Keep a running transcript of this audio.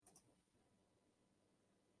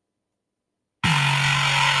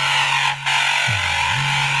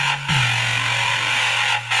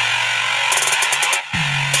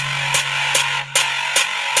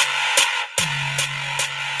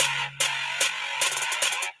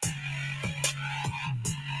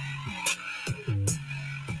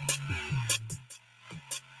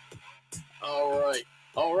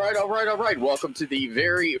All right. Welcome to the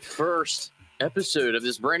very first episode of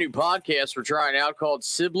this brand new podcast we're trying out called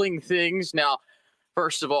Sibling Things. Now,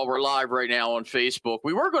 first of all, we're live right now on Facebook.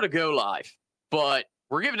 We were going to go live, but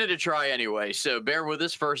we're giving it a try anyway. So bear with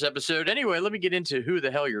this first episode. Anyway, let me get into who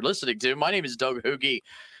the hell you're listening to. My name is Doug Hogate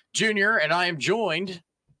Jr., and I am joined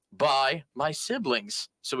by my siblings.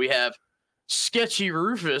 So we have Sketchy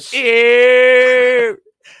Rufus. Ew.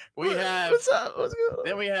 We have What's up? What's good?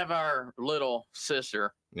 Then we have our little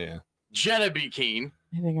sister, Jennabee Keen.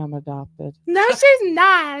 I think I'm adopted. No, she's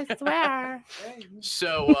not. I swear.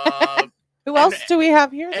 So, Who else do we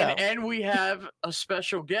have here, though? and we have a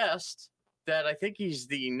special guest that I think he's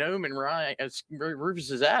the gnome in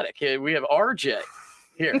Rufus's attic. We have RJ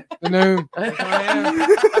here. The gnome.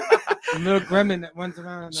 The little gremlin that runs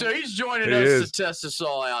around. So he's joining us to test us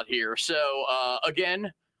all out here. So,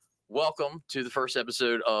 again, welcome to the first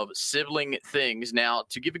episode of Sibling Things. Now,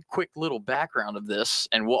 to give a quick little background of this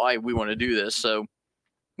and why we want to do this. So,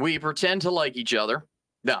 we pretend to like each other.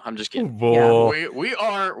 No, I'm just kidding. Yeah. We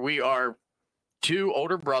are two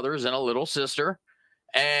older brothers and a little sister.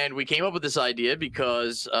 And we came up with this idea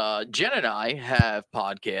because Jen and I have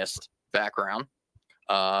podcast background.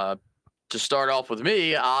 To start off with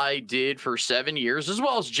me, I did for 7 years, as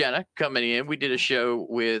well as Jenna coming in. We did a show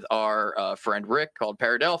with our friend Rick called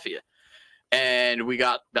Paradelphia. And we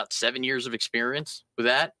got about 7 years of experience with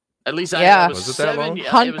that. At least Was it that long?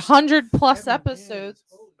 100 plus episodes.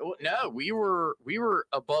 No, we were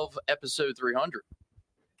above episode 300.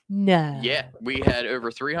 No. Yeah, we had over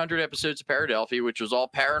 300 episodes of Paradelphia, which was all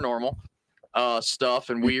paranormal stuff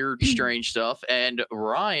and weird, strange stuff. And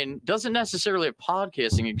Ryan doesn't necessarily have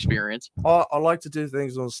podcasting experience. I like to do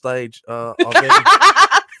things on stage. I've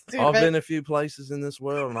been a few places in this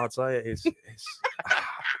world, and I'll tell you, it's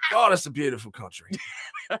God, it's a beautiful country.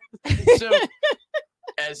 So,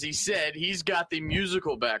 as he said, he's got the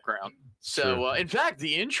musical background. So, in fact,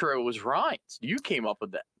 the intro was Ryan's. You came up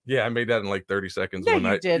with that. Yeah, I made that in like 30 seconds. No, when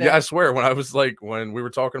you didn't. Yeah, I swear, when we were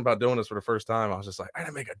talking about doing this for the first time, I was just like, I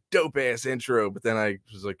gotta make a dope ass intro. But then I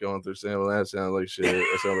was like going through saying, well, that sounds like shit.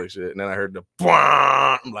 That sounds like shit. And then I heard the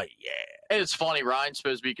I'm like, yeah. And it's funny, Ryan's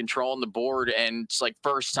supposed to be controlling the board, and it's like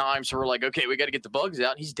first time, so we're like, okay, we got to get the bugs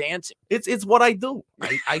out. And he's dancing. It's what I do.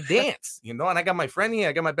 I dance, and I got my friend here.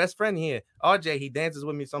 I got my best friend here, RJ. He dances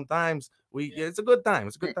with me sometimes. It's a good time.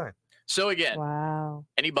 It's a good time. So again, Wow.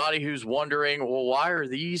 anybody who's wondering, well, why are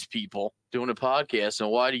these people doing a podcast, and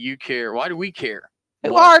why do you care? Why do we care?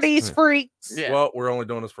 Who Well, are these freaks? Yeah. Well, we're only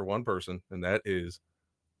doing this for one person, and that is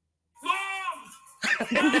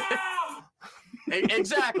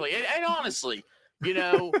Exactly. And honestly,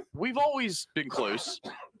 we've always been close.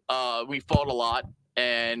 We fought a lot,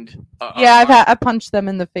 and I punched them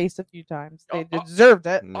in the face a few times. They deserved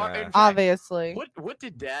it, Nah. in fact, obviously. What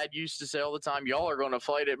did Dad used to say all the time? Y'all are going to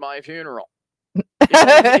fight at my funeral. He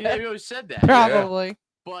always said that. Probably.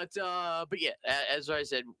 But yeah, as I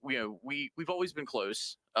said, we've always been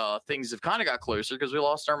close. Things have kind of got closer because we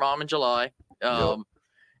lost our mom in July.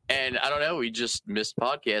 And I don't know, we just missed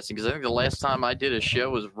podcasting because I think the last time I did a show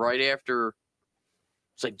was right after,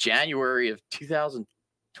 it's like January of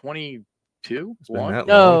 2022. It's been that long.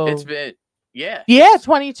 No. It's been, yeah. Yeah,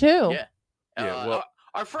 22. Yeah. Yeah,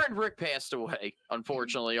 Our friend Rick passed away,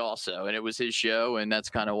 unfortunately, also, and it was his show, and that's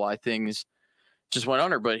kind of why things just went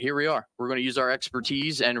under. But here we are. We're going to use our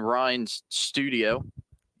expertise and Ryan's studio.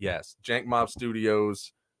 Yes, Jank Mob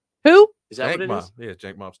Studios. Who? Is that Jank what it Mob. is? Yeah,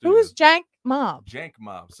 Jank Mob Who Studios. is Jank Mob? Jank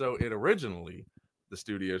Mob. So it originally, the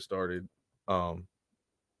studio started on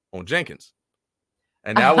Jenkins.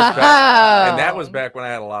 And that was back, and that was back when I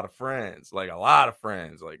had a lot of friends, like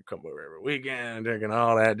come over every weekend, drinking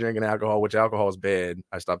all that, drinking alcohol, which alcohol is bad.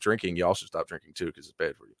 I stopped drinking. Y'all should stop drinking too, because it's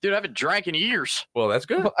bad for you. Dude, I haven't drank in years. Well, that's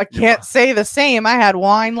good. I can't say the same. I had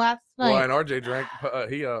wine last Well, night. and RJ drank.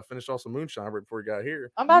 He finished off some moonshine right before he got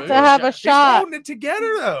here. I'm about to Moonshine. have a He's shot. holding it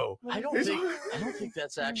together though. I don't think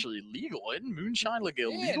that's actually legal. Isn't moonshine like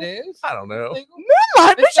illegal? Yeah, it is. I don't know.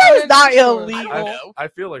 Moonshine It's is not not illegal. illegal. I don't know. I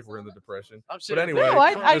feel like we're in the depression. I'm But sitting anyway, there No,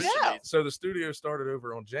 I trying to know. see. So the studio started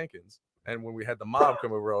over on Jenkins, and when we had the mob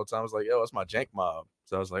come over all the time, I was like, "Yo, it's my Jank Mob."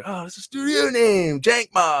 So I was like, "Oh, it's a studio name, Jank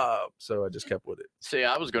Mob." So I just kept with it. See,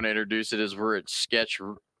 I was going to introduce it as we're at Sketch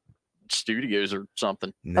Studios or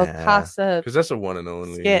something. Oh, Casa because that's a one and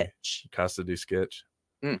only Sketch. Casa de Sketch.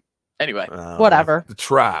 Anyway, Whatever. The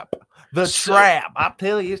trap. The So- trap. I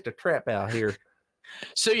tell you, it's the trap out here.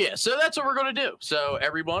 so that's what we're going to do. So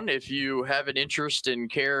everyone, if you have an interest and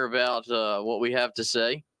care about what we have to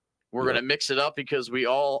say, we're going to mix it up because we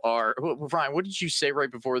all are. Ryan, what did you say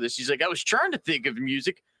right before this? He's like, I was trying to think of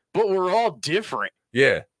music, but we're all different.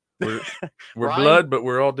 Yeah. We're Ryan- blood, but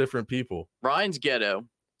we're all different people. Ryan's ghetto.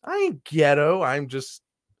 I ain't ghetto. I'm just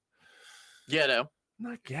Ghetto.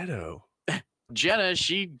 not ghetto. Jenna,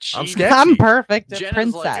 she I'm sketchy. I'm perfect. A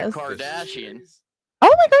Jenna's like a princess. Kardashian.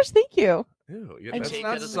 Oh my gosh, thank you. Ew, yeah, I that's take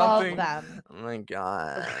not that as a love something. them. Oh my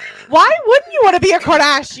god. Why wouldn't you want to be a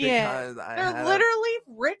Kardashian? Because They're literally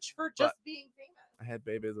rich for just being famous. I had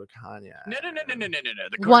babies with Kanye. No.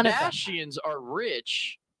 The One of them. Kardashians are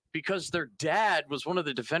rich because their dad was one of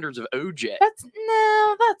the defenders of OJ.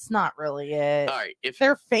 That's not really it. All right, if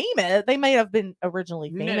They're famous. They may have been originally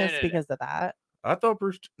No, famous no. because of that. I thought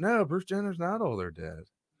Bruce Jenner's not all their dad.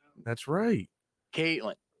 That's right.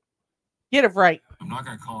 Caitlyn. Get it right. I'm not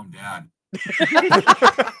gonna call him dad.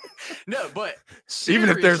 No, but Even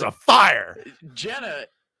if there's seriously, a fire. Jenna,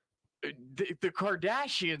 the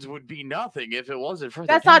Kardashians would be nothing if it wasn't for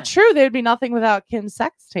That's their not dad. true. There'd be nothing without Kim's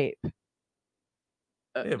sex tape.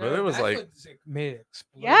 Yeah, but it was That's like what made it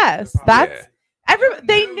explode. Yes, They're that's- probably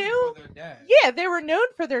They known knew. for their dad. Yeah, they were known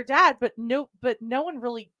for their dad, but no one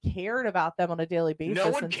really cared about them on a daily basis. No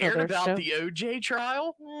one until cared their about show. the OJ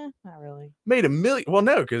trial. Not really. made $1 million. Well,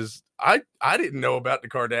 no, because I didn't know about the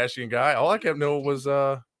Kardashian guy. All I kept knowing was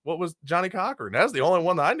what was Johnny Cochran. That was the only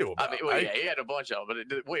one that I knew about. I mean, well, yeah, he had a bunch of them,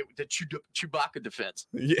 but wait, the Chewbacca defense.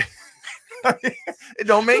 Yeah. It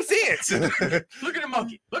don't make sense. Look at the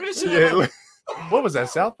monkey. Look at the silly Yeah, monkey. what was that,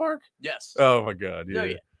 South Park? Yes. Oh my god,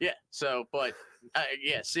 yeah. Yeah. So, but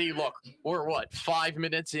yeah. See, look, we're what 5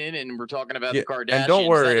 minutes in, and we're talking about Yeah, the Kardashians. and don't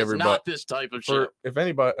worry, That is everybody. not this type of show. For if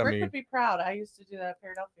anybody, I Rick mean, would be proud. I used to do that at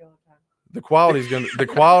Philadelphia all the time. the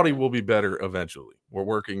quality will be better eventually. We're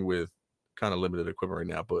working with kind of limited equipment right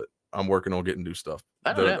now, but I'm working on getting new stuff.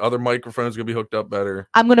 I don't The know. other microphone's gonna be hooked up better.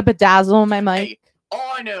 I'm gonna bedazzle my mic. Hey,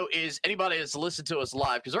 all I know is anybody that's listened to us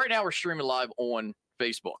live, because right now we're streaming live on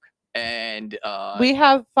Facebook, and We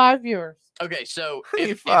have 5 viewers. okay, so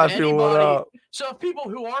Hey, if five people, what anybody, up? so if people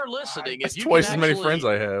who are listening, That's if you twice can as many actually friends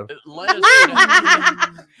I have. let us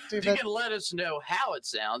know, Dude, if you can let us know how it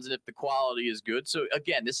sounds and if the quality is good. So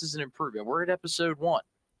again, this is an improvement. We're at episode 1,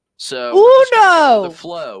 so Ooh, we're just gonna go with no! the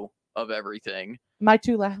flow of everything. Am I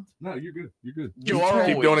too loud? No, you're good. You're good. You Keep are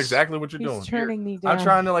doing always- exactly what you're doing. He's turning me down. I'm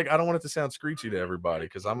trying to I don't want it to sound screechy to everybody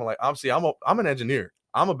because I'm an engineer.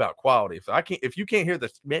 I'm about quality. If you can't hear the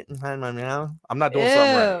spit behind my mouth, I'm not doing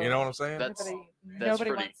something right. Ew. You know what I'm saying? That's Nobody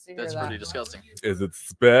pretty. wants to hear That's that. pretty disgusting. Is it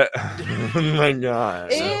spit? Oh my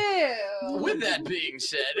god. Ew. With that being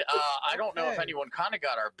said, I don't know if anyone kind of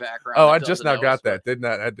got our background. Oh, that I just doesn't now know got us, but that.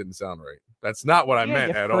 That didn't sound right. That's not what I Yeah,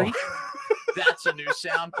 meant you at all. freak. That's a new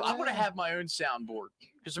sound. I want to have my own soundboard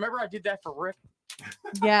because remember I did that for Rick.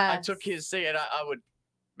 Yeah. I took his say and I would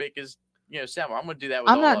make his soundboard. I'm gonna do that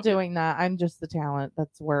with I'm all not of you. doing that. I'm just the talent.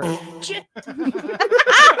 That's work. Did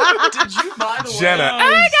you, by the Jenna. Oh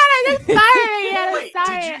my god, I'm sorry. I'm Wait,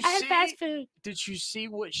 sorry. did you I had see- fast food. Did you see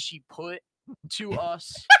what she put to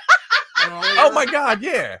us? Oh my god,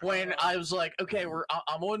 yeah. When I was like, okay,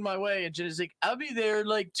 I'm on my way, and Jenna's like, I'll be there in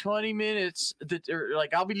like 20 minutes.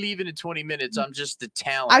 I'll be leaving in 20 minutes. I'm just the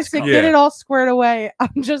talent. I said, Yeah. get it all squared away.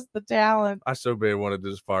 I'm just the talent. I so bad wanted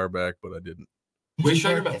to just fire back, but I didn't. Wait,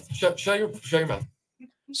 shut your mouth. Shut your mouth.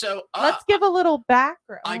 So Let's give a little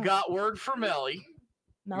background. I got word from Melly.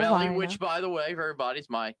 No, Melly, Lina. which by the way, for everybody's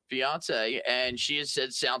my fiance, and she has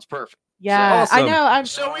said sounds perfect. Yeah, I awesome. know. I'm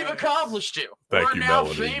So we've accomplished you. Thank We're you, now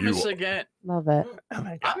Melody. famous You- again. love it. Oh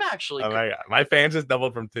my god. I'm actually. Oh my god. My fans just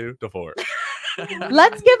doubled from 2 to 4.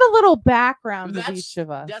 Let's give a little background of That's- each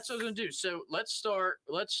of us. That's what I'm gonna do. So let's start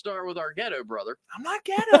with our ghetto brother. I'm not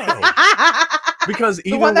ghetto. Because the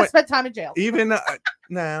even one that when, spent time in jail.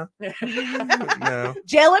 no, no.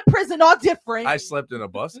 Jail and prison, all different. I slept in a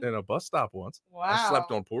bus stop once. wow. I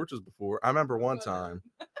slept on porches before. I remember one time.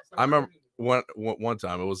 I remember one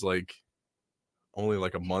time it was like only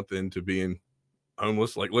like a month into being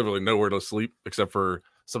homeless, like literally nowhere to sleep except for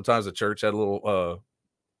sometimes the church had a little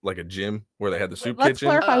like a gym where they had the soup Let's kitchen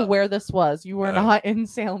clarify where this was. You were not in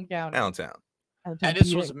Salem County. downtown. And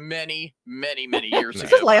this was many years This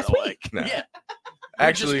ago. is last by the way. week. No. Yeah.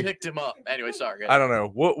 Actually, we just picked him up. Anyway, sorry. I don't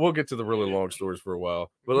know. We'll get to the really long stories for a while.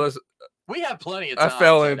 But We have plenty of I time.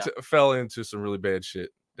 fell into some really bad shit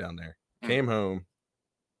down there. Mm. Came home.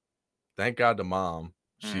 Thank God to mom.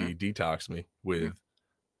 She detoxed me with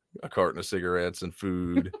a carton of cigarettes and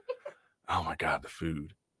food. Oh my God, the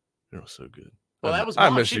food. It was so good. Well, that was I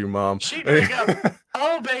Mom. miss you, Mom. She'd bring up,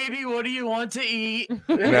 oh baby, what do you want to eat?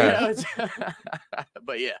 You Nah. know, it's-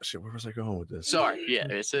 but yeah, Shit, where was I going with this? sorry. Yeah,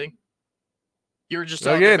 see, you were just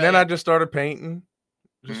So talking yeah, about then I just started painting,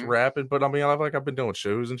 just Mhm. rapping. But I mean, I've been doing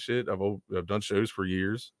shows and shit. I've done shows for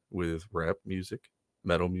years with rap music,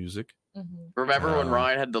 metal music. Mhm. remember when Uh,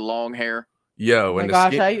 Ryan had the long hair. Yo, Oh my and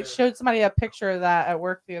gosh, I showed somebody a picture of that at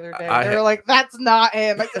work the other day. I They were like, "That's not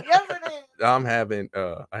him." I said, "Yes, it is." They were like, "That's not him." I said, "Yes, it is." I'm having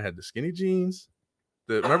I had the skinny jeans.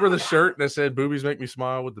 Remember the shirt that said "Boobies make me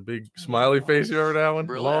smile" with the big smiley face? You remember that one?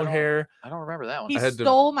 Really? Long hair. I don't remember that one. He I had to-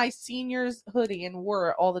 stole my senior's hoodie and wore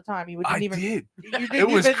it all the time. You I didn't even. did. You didn't It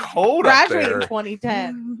was even cold up graduate there. in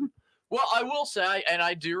 2010. Well, I will say, and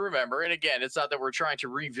I do remember, and again, it's not that we're trying to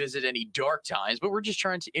revisit any dark times, but we're just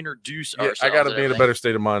trying to introduce Yeah, ourselves. I got to and be in a everything. better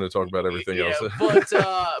state of mind to talk about everything Yeah, else.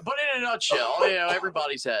 but in a nutshell,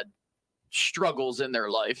 everybody's had struggles in their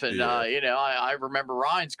life, and Yeah. I remember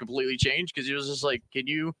Ryan's completely changed because he was just like, "Can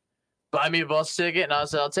you buy me a bus ticket?" And I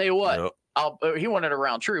said, "I'll tell you what." Yep. He wanted a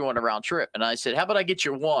round trip. He wanted a round trip, and I said, "How about I get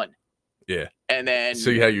you one?" Yeah. And then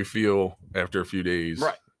See how you feel after a few days.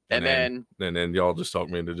 right. And then y'all just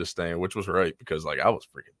talked me into just staying, which was right because like I was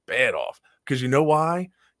freaking bad off. Because you know why?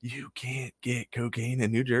 You can't get cocaine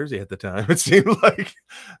in New Jersey at the time. It seemed like,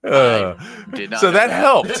 did not so know that that.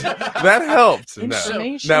 helped. That helped.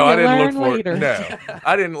 Information No, I you didn't look learn for later. it. No,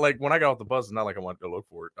 I didn't like when I got off the bus. It's not like I wanted to look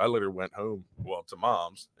for it. I literally went home, to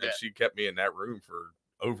mom's, and Yeah. she kept me in that room for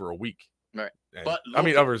over a week. Right. And, But I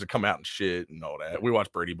mean, look at- others that come out and shit and all that. We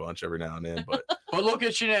watch Brady Bunch every now and then, but But look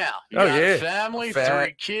at you now. You Oh, got yeah. a family, Fat.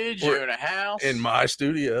 3 kids, We're you're in a house. in my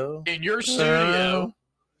studio, in your studio.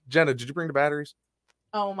 Jenna, did you bring the batteries?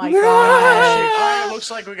 Oh my All gosh. right, it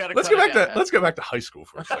looks like we got to Let's go back to high school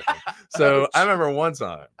for a second. So I remember one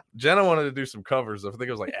time Jenna wanted to do some covers of, I think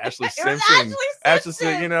it was like Ashley It was Simpson. Ashley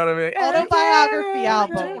Simpson. You know what I mean? Autobiography How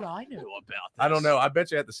album. would I know about this? I don't know. I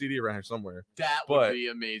bet you had the CD around here somewhere. That But- would be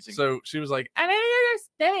amazing. So she was like, I need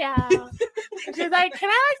to your studio. And she's like, can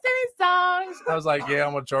I sing these songs? I was like, yeah,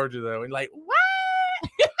 I'm gonna charge you though. And like, What?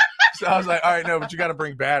 so I was like, all right, no, but you got to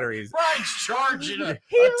bring batteries. Ryan's charging a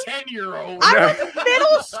He- 10-year-old. I was in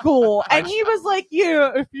middle school, and he was like,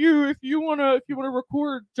 "Yeah, if you wanna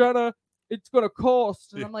record, Jenna, it's gonna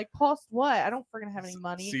cost." And I'm like, "Cost what? I don't freaking have any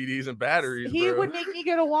money." CDs and batteries. He bro. would make me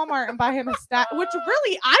go to Walmart and buy him a stack, which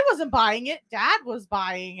really I wasn't buying it. Dad was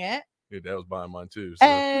buying it, Yeah, Dad was buying mine too. So.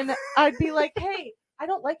 and I'd be like, "Hey, I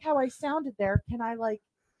don't like how I sounded there. Can I like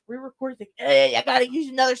re-record?" He's like, "Hey, I gotta use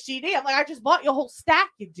another CD." I'm like, "I just bought you a whole stack,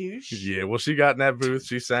 you douche." Yeah, well, she got in that booth.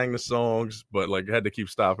 She sang the songs, but like had to keep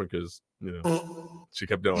stopping because she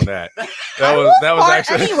kept doing that. I will That was fart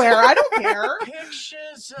actually anywhere. I don't care.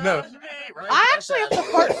 Pictures No. of me. Right? I That's actually have to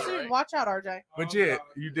Ashley fart Simpson, soon. right? Watch out, RJ. But yeah,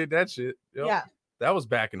 you did that shit. Yep. Yeah. That was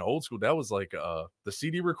back in old school. That was like the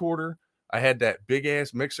CD recorder. I had that big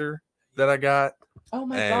ass mixer that I got. Oh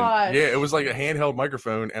my And god. yeah, it was like a handheld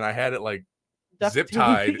microphone, and I had it like Duct zip tape.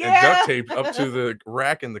 tied and Yeah. duct taped up to the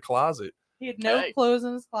rack in the closet. He had no Hey. clothes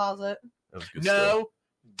in his closet. That was good stuff. No,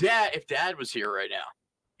 Dad. If Dad was here right now,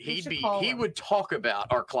 We should call he him. would talk about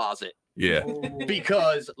our closet. Yeah.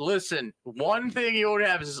 Because listen, one thing you would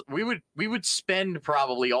have is we would spend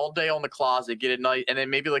probably all day on the closet, get it night, and then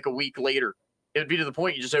maybe like a week later, it would be to the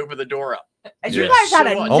point you just open the door up. And Yeah. you guys had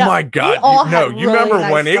So a much. Oh no- my we god! all You had you really remember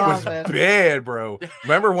nice when it was closets. bad, bro?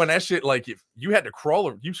 Remember when that shit like if you had to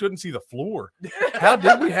crawl, you couldn't see the floor. How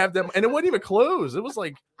did we have them? And it wasn't even clothes. It was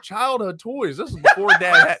like childhood toys. This is before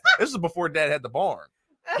Dad had the barn.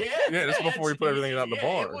 Yeah, this is before we put everything out in the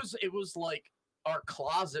barn. It was like our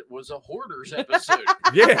closet was a hoarders episode.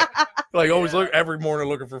 Yeah, like always look every morning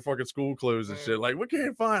looking for fucking school clothes and shit. Like we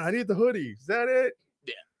can't find. I need the hoodie. Is that it?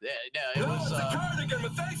 No, it was.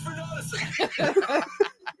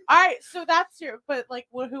 All right, so that's your. But like,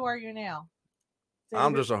 who are you now?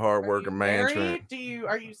 I'm just a Are hard-working you man. married?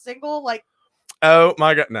 Are you single? Like, Oh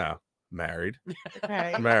my god, no, married,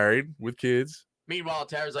 okay, married with kids. Meanwhile,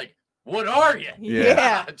 Tara's like, "What are you?"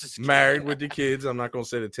 yeah. I'm just kidding. Married with your kids. I'm not gonna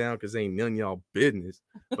say the town because ain't none of y'all business.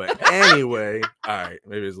 But anyway, all right,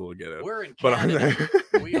 maybe it's a little ghetto. We're in But Canada.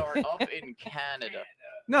 I'm We are up in Canada.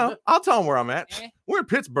 no, I'll tell them where I'm at. We're in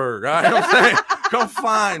Pittsburgh. All right, I'm saying, come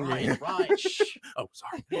find me. Ryan, shh. Oh,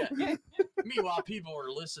 sorry. Yeah. Meanwhile, people are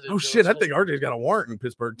listening. Oh to shit, I us. think RJ's got a warrant in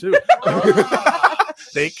Pittsburgh too. Ah,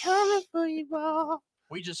 They coming for you, bro.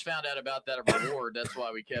 we just found out about that reward. That's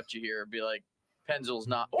why we kept you here. Be like, Pennsyl's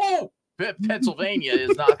not. Oh, Pennsylvania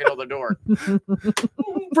is knocking on the door.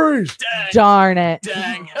 Freeze. Dang. Darn it.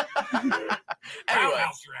 Dang. Anyway,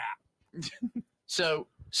 so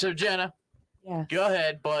Jenna, Yeah. go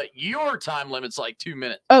ahead, but your time limit's like 2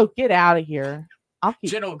 minutes. Oh, get out of here. I'll keep.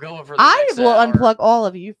 Jenna will go over the I next will hour. unplug all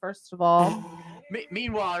of you first of all.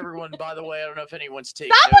 Meanwhile, everyone, by the way, I don't know if anyone's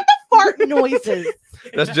taking Stop with the fart noises.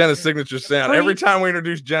 That's Jenna's signature sound. Every time we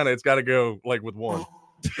introduce Jenna, it's got to go like with one.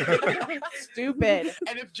 Stupid.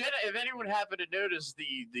 And if anyone happened to notice,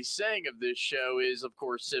 the saying of this show is, of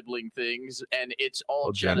course, sibling things, and it's all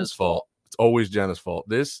Well, Jenna's fault. It's always Jenna's fault.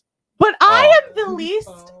 This But I am the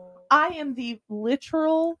least I am the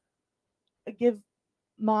literal I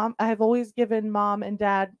have always given mom and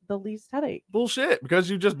dad the least headache. Bullshit, because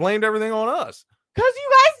you just blamed everything on us. Because you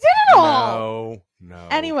guys did it all. No.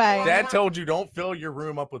 Anyway. Dad told you don't fill your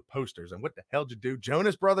room up with posters. And what the hell did you do?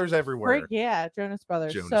 Jonas Brothers everywhere. Frig, yeah, Jonas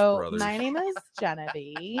Brothers. Jonas so Brothers. my name is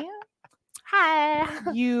Jennabee.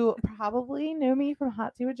 Hi. You probably know me from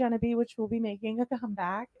Hot Tea with Jennabee, which will be making a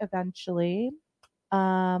comeback eventually.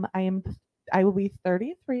 I will be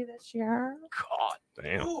 33 this year. God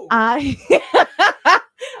Damn.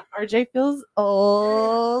 RJ feels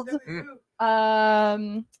old.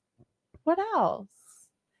 What else?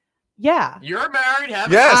 Yeah. You're married.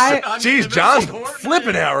 Yes. I mean, Jeez, the John's most important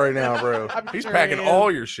flipping thing. out right now, bro. I'm He's sure packing he is.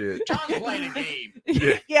 all your shit. John's playing a game.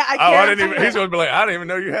 Yeah. Yeah, I Oh, can't. I didn't even. He's going to be like, I didn't even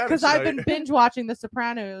know you had it. Because I've been tonight. binge watching The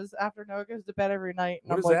Sopranos after Noah goes to bed every night.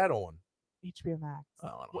 What is that on? HBO Max. Oh, I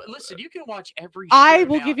don't know Well, about listen, that. you can watch every. I show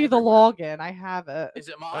will now give you the everywhere. login. I have it. Is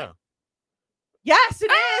it mine? Oh. Yes, it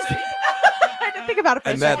is. I didn't think about it. For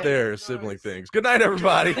a And that second. there is sibling things. Good night,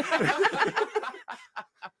 everybody.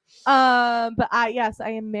 But yes,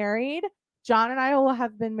 I am married. John and I will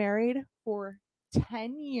have been married for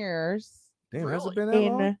 10 years Damn, has it been that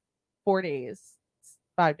in long? 4 days,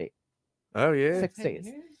 5 days, Oh, yeah. 6 days,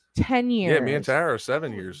 10 years. Yeah, me and Tara are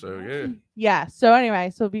 7 years, so yeah. Yeah. So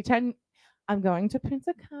anyway, so it'll be 10. I'm going to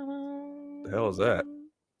Punta Cana. The hell is that?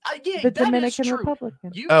 Yeah, The that is Dominican true. Republic.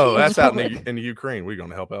 You Oh, keep- that's out in Republic. in the Ukraine. We're going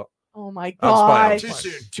to help out. Oh my I'm spying, I'm god. Too spying.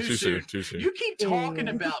 soon. Too soon. Too soon. You keep talking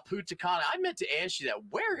Yeah. about Punta Cana. I meant to ask you that.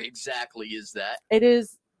 Where exactly is that? It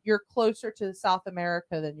is. You're closer to South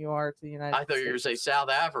America than you are to the United I thought you were going to say States. South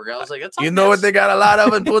Africa. I was like, that's You know what they got a lot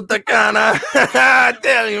of in Punta Cana? I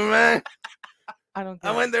tell you, man. I don't. I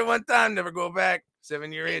Get went it. there one time, never go back.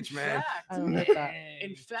 7-year itch, man. I don't get that.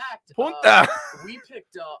 In fact, Punta. we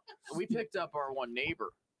picked up our one neighbor.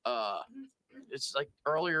 It's like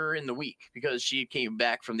earlier in the week because she came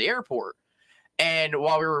back from the airport, and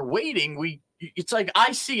while we were waiting, it's like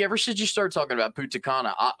I see ever since you started talking about Punta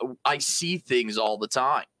Cana, I see things all the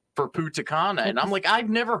time for Punta Cana, and I'm like, I've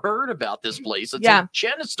never heard about this place. It's Yeah. like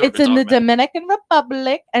Jenna started It's in the talking about it. Dominican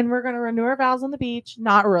Republic, and we're gonna renew our vows on the beach.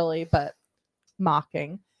 Not really, but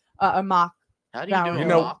mocking. A mock. How do you do You a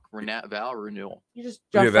know- mock vow renewal? You just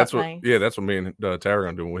dress Yeah, that's up what. nice. Yeah, that's what me and Tara are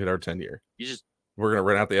gonna do when we hit our 10-year. You just We're gonna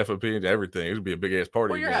rent out the FOP and everything. It's gonna be a big ass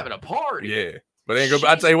party. well, you're again. having a party. Yeah, but ain't gonna.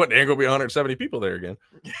 I'd tell you what, there ain't gonna be 170 people there again.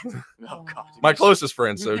 Oh God. My closest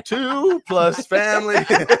friends, so 2 plus family.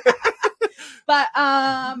 But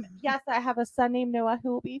yes, I have a son named Noah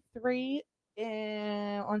who will be 3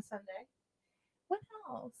 on Sunday. What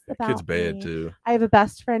else? About Kid's bad me? too. I have a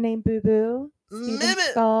best friend named Boo Boo. Steven Mimic.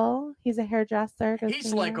 Skull. He's a hairdresser. goes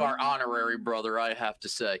He's to like New our York. honorary brother, I have to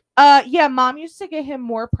say. Yeah, Mom used to get him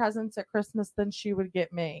more presents at Christmas than she would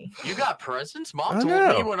get me. You got presents? Mom I told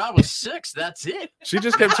know. me when I was 6. That's it. She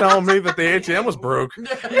just kept telling me that the ATM was broke.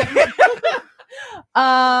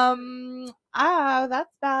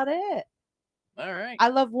 That's about it. All right. I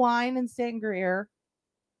love wine and sangria.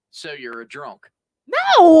 So you're a drunk.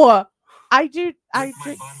 No, I do. I Lick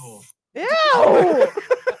my do. butthole. Ew,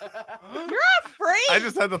 you're a freak. I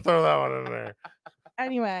just had to throw that one in there.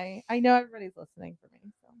 Anyway, I know everybody's listening for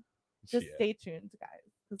me, so just Yeah. stay tuned, guys,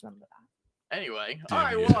 because I'm the best. Anyway, Dude, all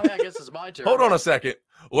right. yeah. Well, I guess it's my turn. Hold on a second,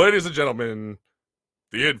 ladies and gentlemen.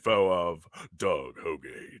 The info of Doug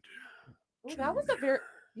Hogate. Ooh, that was a very.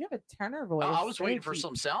 You have a tenor voice. I was very waiting for deep.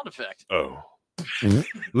 some sound effect. Oh,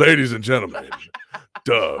 ladies and gentlemen, I'll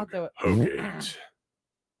Doug do it. Hogate.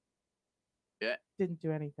 Didn't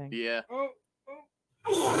do anything. Yeah.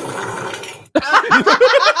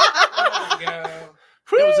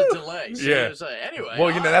 There was a delay. So Yeah. it was, anyway.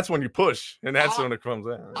 Well, you know that's when you push, and that's when it comes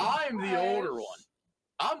out. I'm the older one.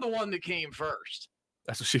 I'm the one that came first.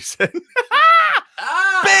 That's what she said.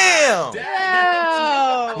 Ah! Bam!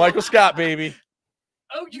 Damn! Michael Scott, baby.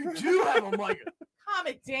 Oh, you do have a mic. Calm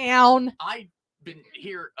it down. I've been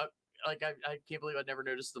here. I can't believe I never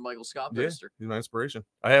noticed the Michael Scott Yeah, poster. he's my inspiration.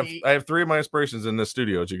 I have 3 of my inspirations in this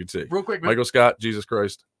studio, as you can see. Real quick, Michael Scott, Jesus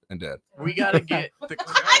Christ, and Dad. we gotta get the.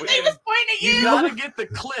 I was pointing at You you. gotta get the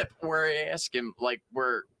clip where I ask him, like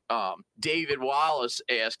where David Wallace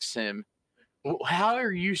asks him, "How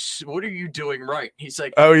are you? What are you doing right?" He's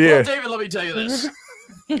like, Oh yeah, "Well, David, let me tell you this."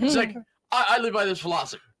 He's like, I live by this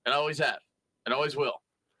philosophy, and I always have, and always will.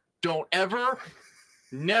 Don't ever,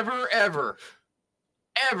 never, ever,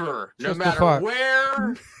 no Just a matter fuck.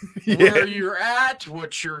 where yeah. you're at,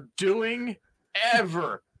 what you're doing,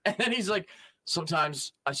 ever. And then he's like,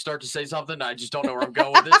 sometimes I start to say something, and I just don't know where I'm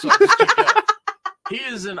going with this, so I just keep going. He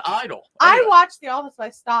is an idol. I Anyway, watched The Office, but I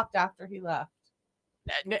stopped after he left.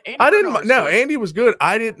 Andy I didn't. Bernard's No, good. Andy was good.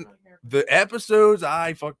 I didn't. The episodes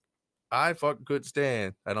I I fucking could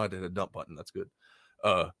stand. I know I did a dump button. That's good.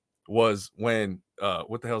 Was when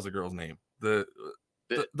what the hell's the girl's name? The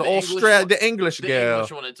English girl.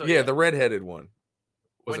 English one Yeah, the redheaded one.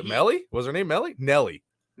 Was it Melly? Was her name Melly? Nelly.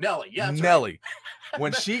 Yeah, Nelly.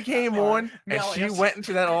 When she came on and Nelly, she went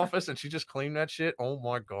into that office and she just cleaned that shit. Oh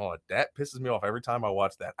my god, that pisses me off every time I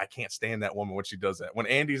watch that. I can't stand that woman when she does that. When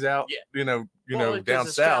Andy's out, you know, down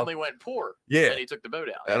his south. family went poor. Yeah, and he took the boat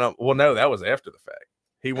out. And well, no, that was after the fact.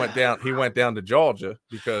 He went down. He went down to Georgia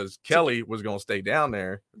because Kelly was going to stay down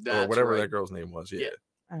there or whatever that girl's name was. Yeah.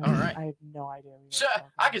 All right. I have no idea. So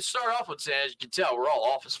I can start off with saying, as you can tell, we're all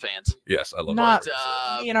Office fans. Yes, I love Not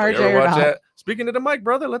that. me and RJ You ever are watch not. that? Speaking to the mic,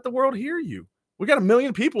 brother, let the world hear you. We got 1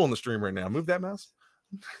 million people on the stream right now. Move that mouse.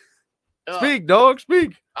 Speak, dog.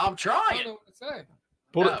 Speak. I'm I trying. don't know what to say.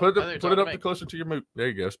 Put I think it you're up talking to me. closer to your move. There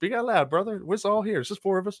you go. Speak out loud, brother. We're all here. It's just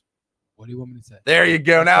 4 of us. What do you want me to say? There you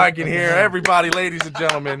go. Now I can hear everybody, ladies and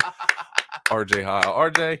gentlemen. RJ, hi.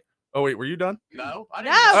 RJ. Oh, wait. Were you done? No, I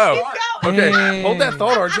No, didn't. keep start. going. Okay. Hold that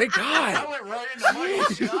thought, RJ. I God. went right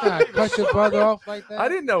into You gotta cut your brother off like that. I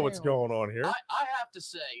didn't know what's Damn. going on here. I have to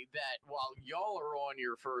say that while y'all are on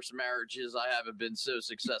your first marriages, I haven't been so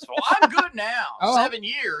successful. I'm good now. Oh. 7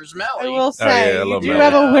 years, Melly. I will say I you love do Melly.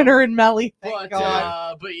 have a winner in Melly. Thank But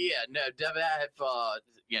God. yeah, no, Devin, I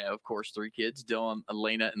have of course, 3 kids: Dylan,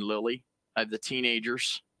 Elena, and Lily. I have the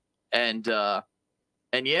teenagers, and yeah,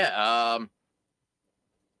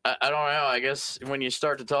 I don't know. I guess when you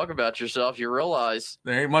start to talk about yourself, you realize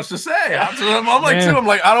There ain't much to say. I'm like, Yeah. too. I'm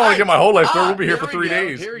like, I don't want to get my whole life story. We'll be here for we 3 go.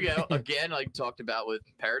 days. Here we go. Again, like talked about with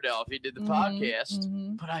Paradelphi, did the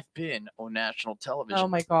podcast, but I've been on national television. Oh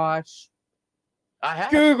my gosh. I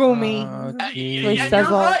have. Google me. Yeah, Which you're says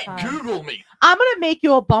all the right. time. Google me. I'm gonna make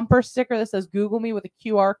you a bumper sticker that says Google me with a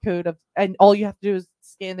QR code and all you have to do is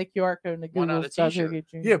scan the QR code and the Why not Google a Doug t-shirt? Hogate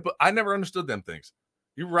Jr. Yeah, but I never understood them things.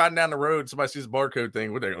 You riding down the road, somebody sees a barcode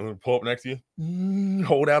thing. What they pull up next to you,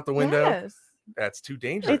 hold out the window. Yes. That's too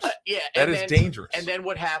dangerous. Yeah, That and is then, dangerous. And then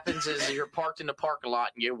what happens is you're parked in the parking lot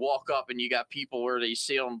and you walk up and you got people where they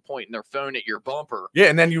see them pointing their phone at your bumper. Yeah,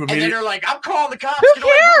 and then you And then immediately they're like, I'm calling the cops. Who Get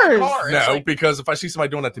away from my cares? car. And it's no, like, because if I see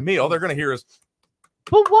somebody doing that to me, all they're gonna hear is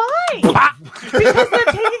But why? Because they're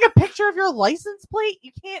taking a picture of your license plate.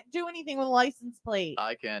 You can't do anything with a license plate.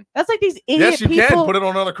 I can. That's like these idiot yes, you people. can put it on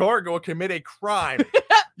another car. Go commit a crime.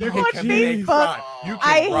 You can on commit a Facebook. crime. You can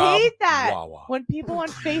I rob hate that. Wawa. When people on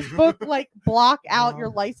Facebook like block out your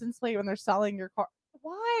license plate when they're selling your car.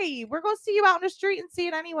 Why? We're gonna see you out in the street and see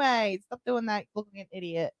it anyway. Stop doing that, looking an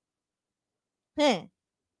idiot. Huh.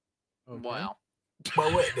 Wow.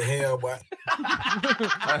 But what the hell, boy?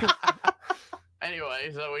 Anyway,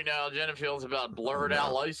 so we know how Jenna feels about blurred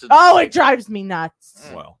out license. Oh, it drives me nuts.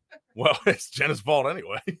 Well, it's Jenna's fault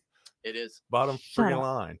anyway. It is. Bottom Shut freaking up.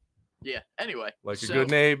 line. Yeah. Anyway. Like a so good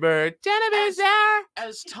neighbor. Jennabee's there.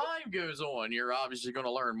 As time goes on, you're obviously going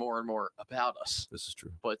to learn more and more about us. This is true.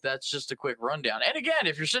 But that's just a quick rundown. And again,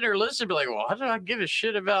 if you're sitting here listening, be like, well, how did I give a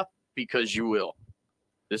shit about? Because you will.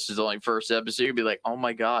 This is only first episode. You'll be like, oh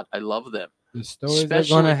my God, I love them. The stories they're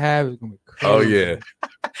Especially- gonna have is gonna be crazy. Oh yeah.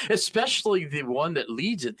 Especially the one that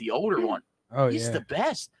leads it, the older one. Oh He's yeah. the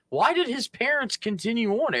best. Why did his parents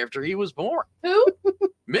continue on after he was born? Who?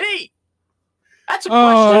 Me. That's a Oh,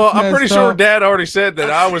 question. Well, I'm pretty messed sure up. Dad already said that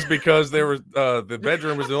I was because there was the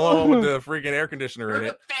bedroom was the only one with the freaking air conditioner in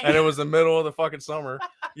it, and it was the middle of the fucking summer.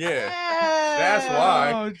 Yeah, that's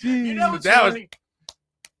why. Oh geez. You know what's That was- funny?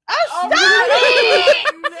 Oh, Oh, stop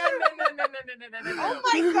it! no. Oh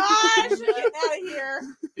my gosh, get out of here.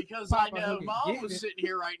 Because I Papa know Hogate Mom get was it. sitting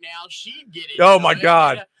here right now. She'd get it. Oh, my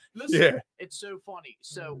God. Listen, Yeah. it's so funny.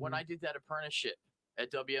 So when I did that apprenticeship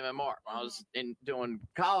at WMMR, when I was doing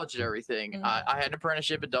college and everything, I had an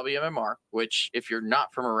apprenticeship at WMMR, which if you're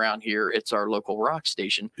not from around here, it's our local rock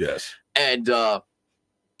station. Yes. And I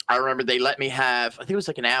remember they let me have, I think it was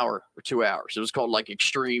like an hour or 2 hours. It was called like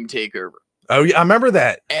Extreme Takeover. Oh yeah, I remember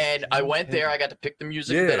that. And I went there. I got to pick the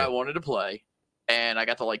music Yeah. that I wanted to play, and I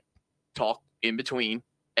got to like talk in between.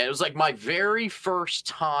 And it was like my very first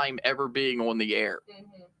time ever being on the air.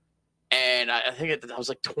 And I think I was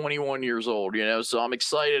like 21 years old, you know. So I'm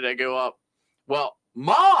excited. I go up. Well,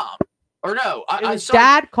 Mom, or no, It was sorry,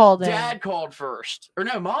 Dad called in. Dad called first, or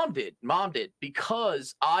no, Mom did. Mom did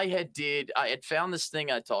because I had found this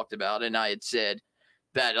thing I talked about, and I had said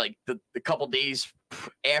that like the couple days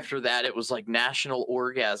after that, it was like National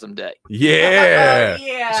Orgasm Day. Yeah.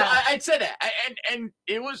 Yeah. So I'd said that, and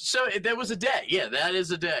it was there was a day. Yeah, that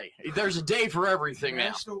is a day. There's a day for everything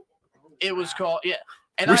now. It was called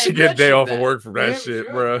And We I should had get a day mentioned off of that. work from that Yeah, shit,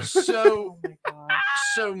 sure. bro. So Oh my gosh.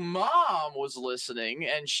 so Mom was listening,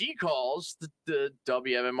 and she calls the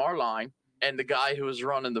WMMR line, and the guy who was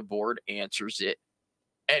running the board answers it.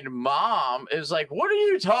 And Mom is like, "What are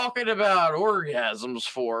you talking about orgasms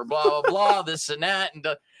for? Blah, blah, blah, this and that." And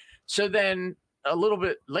so then a little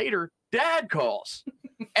bit later, Dad calls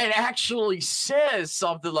and actually says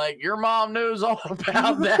something like, "Your mom knows all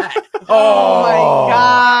about that." Oh my Or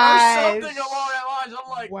god. something along that lines. I'm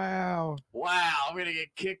like, Wow. wow, I'm going to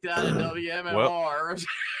get kicked out of WMMR.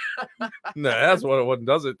 No, that's what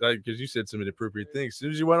does it. Because you said some inappropriate things. As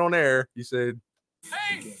soon as you went on air, you said,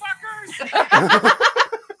 Hey, fuckers!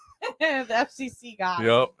 The FCC guy.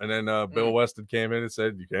 "Yep." And then Bill Weston came in and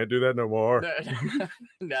said, "You can't do that no more."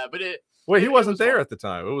 No, but Wait, he it wasn't was there fun. at the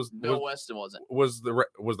time. It was Bill Weston wasn't. was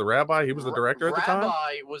the rabbi. He was the director at the time.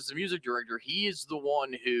 Rabbi was the music director. He is the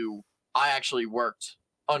one who I actually worked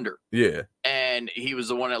under, Yeah. and he was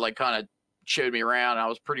the one that like kind of showed me around. I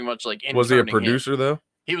was pretty much like Was he a interning him. producer though?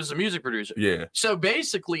 He was a music producer. Yeah. So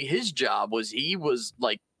basically, his job was he was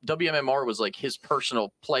like WMMR was like his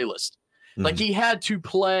personal playlist. Like he had to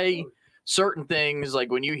play certain things. Like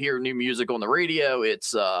when you hear new music on the radio,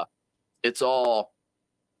 it's all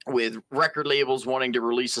with record labels wanting to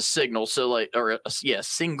release a signal. So like, or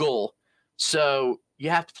single. So you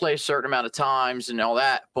have to play a certain amount of times and all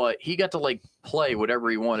that. But he got to like play whatever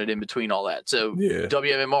he wanted in between all that. So Yeah.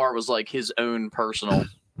 WMMR was like his own personal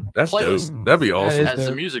That's playlist. dope. That'd be awesome. That is as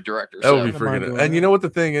the dope. music director. That would So be Never mind freaking. doing And you that. know what the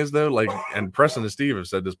thing is though, like, and Preston and Steve have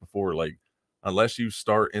said this before, like, unless you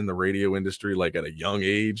start in the radio industry like at a young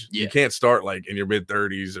age, Yeah. you can't start like in your mid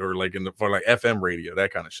 30s or like for like FM radio,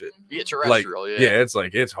 that kind of shit. yeah, terrestrial. It's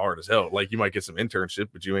like it's hard as hell. Like you might get some internship,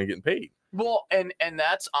 but you ain't getting paid. Well, and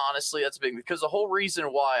that's honestly that's big because the whole reason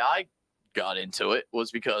why I got into it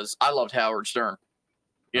was because I loved Howard Stern.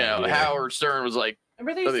 You know, Yeah. Howard Stern was like,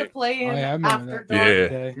 Remember they used to play him I remember after that. dark Yeah.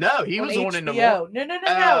 Day. no, he on was the one in the HBO. morning. No.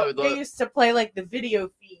 Oh, They used to play like the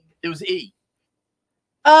video feed. It was E.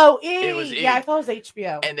 Oh, It was yeah, E. I thought it was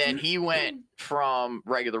HBO. And then he went from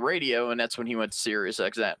regular radio, and that's when he went to Sirius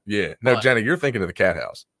XM. Yeah. No, But- Jenny, you're thinking of the Cat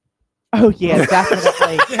House. Oh yeah,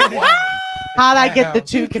 definitely. How'd I get the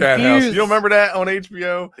two Cat House. confused? You don't remember that on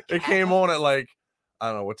HBO? The It Cat came House? on at like I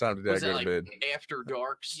don't know what time did that Was go it to like bed. after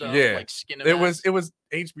dark stuff? Yeah. Like skin It was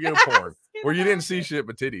HBO porn where you didn't see shit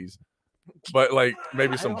but titties, but like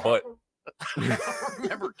maybe some butt. I don't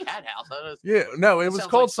remember Cat House. Yeah, no, it was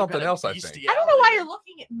Sounds called like some something kind of else. I think. bestiality. I don't know why you're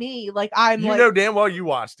looking at me like I'm You like. know damn well you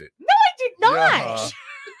watched it. No, I did not. Yeah.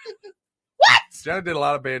 What? Jenna did a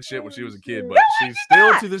lot of bad shit when she was a kid, but No, I she's did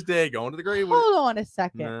still not. to this day going to the grave with it. Hold on a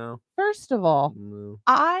second. No, First of all, no.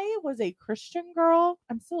 I was a Christian girl.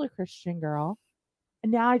 I'm still a Christian girl.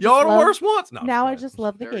 And now I just Y'all the love, worst ones. No, now I I'm just playing.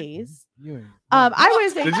 love the Very- gays. You ain't- I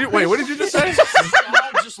was a Did you wait? What did you just say?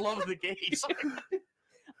 I just love the gays.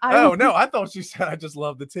 Oh no, I thought she said I just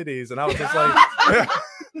love the titties, and I was just like,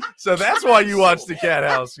 so that's why you watched the Cat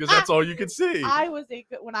House because that's all you could see. I was a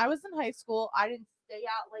good when I was in high school. I didn't stay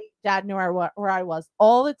out late. Dad knew where I was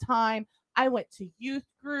all the time. I went to youth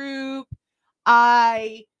group.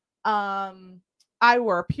 I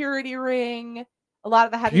wore a purity ring. A lot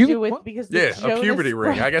of that had to do with What? because the Yeah, a Jonas puberty ring.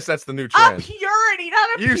 Brothers- I guess that's the new a trend. purity, not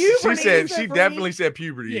a You, puberty. she said she Stephanie. definitely said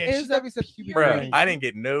puberty. Yeah, It she was definitely a said puberty purity. Bro, ring. I didn't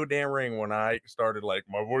get no damn ring when I started like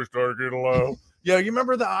my voice started getting low. Yo, you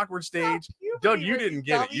remember the awkward stage? Doug, you didn't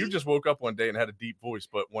get it. You just woke up one day and had a deep voice,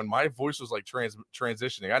 but when my voice was like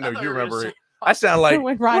transitioning, I know thought you you were gonna remember say- it. I sound like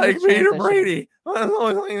When Ryan was Peter transitioning. Brady. You know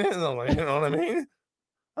what I mean?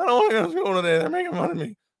 I don't want to go going to there. They're making fun of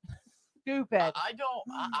me. Stupid. I don't.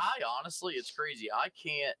 I honestly, it's crazy. I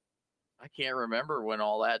can't remember when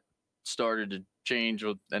all that started to change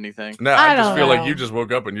with anything. No, I I just don't feel like know. you just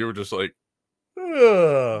woke up and you were just like, "Ugh, I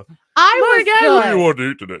was what do you good. want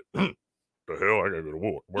to eat today? The hell, I gotta go to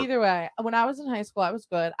work. Either way, when I was in high school, I was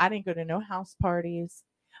good. I didn't go to no house parties.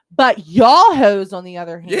 But y'all hoes, on the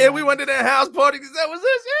other hand, Yeah, we went to that house party because that was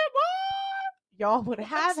this shit, boy. y'all would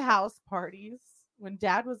have house parties when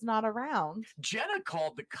Dad was not around. Jenna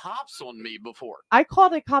called the cops on me before. I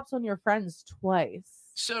called the cops on your friends twice.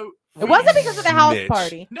 So It wasn't because of the house Snitch.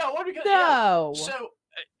 party. No, what because No. So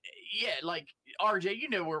yeah, like RJ, you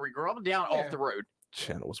know where we grew up, down Yeah. off the road.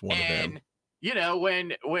 Channel was one of And them. you know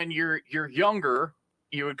when you're younger,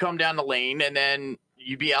 you would come down the lane and then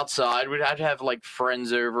you'd be outside. We'd have to have like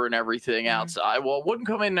friends over and everything outside. Well, it wouldn't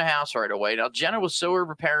come in the house right away. Now Jenna was so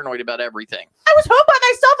over paranoid about everything. I was home by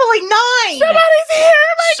myself at like 9. Somebody's here.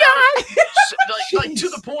 So, like to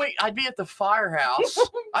the point, I'd be at the firehouse.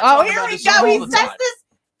 I Oh, talk here about we this go. all He the says time. this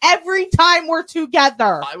every time we're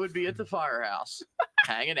together. I would be at the firehouse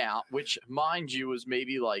hanging out, which, mind you, was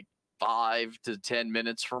maybe like 5 to 10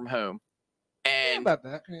 minutes from home. Yeah, And about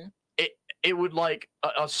that. Yeah. it would like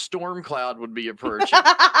a storm cloud would be approaching.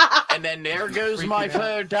 And then there goes my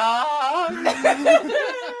phone. Dog,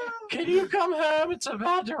 can you come home? It's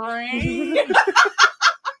about to rain.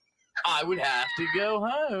 I would have to go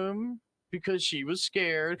home because she was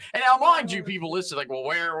scared. And now, mind you, people listen like, well,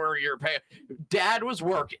 where were your parents? Dad was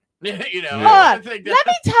working. You know,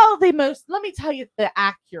 let me tell you the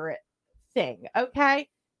accurate thing, okay?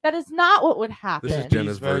 That is not what would happen. This is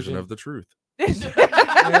Jenna's version of the truth.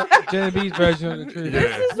 Jennabee's version of the truth.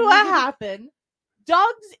 This is what happened.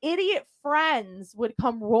 Doug's idiot friends would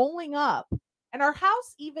come rolling up, and our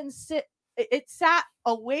house even sat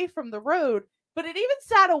away from the road, but it even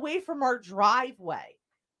sat away from our driveway.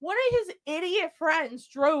 One of his idiot friends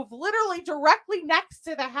drove literally directly next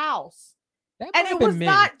to the house. And it was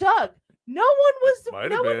not Doug. No one was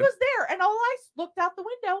there. And all I looked out the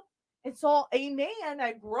window and saw a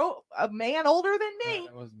man older than me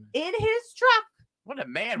in his truck. What a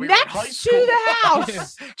man. We next were in high school. to the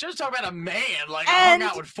house. Just talk about a man. Like, I hung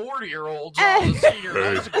out with 40-year-olds while I was a senior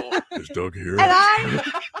in high school. Is Doug here? And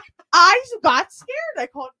I got scared.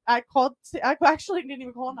 I actually didn't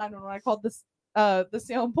even call 911. I called the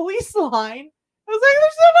Salem police line. I was like,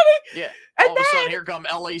 there's somebody. Yeah. And all of a sudden, here come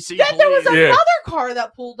LAC then police. there was another car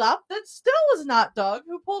that pulled up that still was not Doug,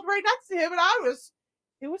 who pulled right next to him, and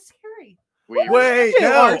it was scary. Wait,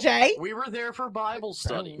 no. RJ. We were there for Bible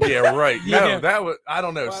study. Yeah, right. Yeah. No, that was, I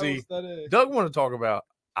don't know. See, Doug wanted to talk about,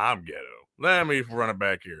 I'm ghetto. Let me run it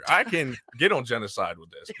back here. I can get on genocide with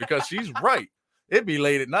this because she's right. It'd be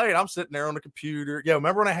late at night. I'm sitting there on the computer. Yeah,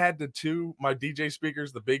 remember when I had my DJ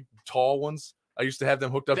speakers, the big tall ones? I used to have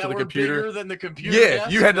them hooked up to the computer. Bigger than the computer. Yeah,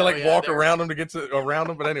 you had to walk around them to get around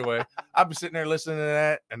them. But anyway, I'd be sitting there listening to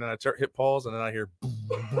that, and then I hit pause, and then I hear boom,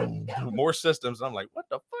 boom, boom, more systems, and I'm like, what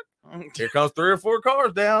the fuck? Here comes 3 or 4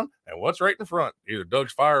 cars down, and what's right in front? Either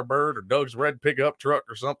Doug's Firebird or Doug's red pickup truck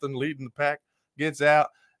or something leading the pack gets out.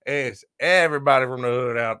 It's everybody from the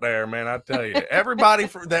hood out there, man. I tell you, everybody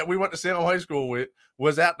that we went to Salem High School with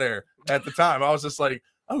was out there at the time. I was just like,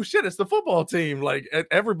 oh shit, it's the football team. Like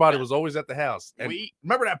everybody was always at the house. And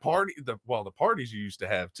remember that party? The parties you used to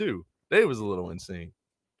have too. They was a little insane.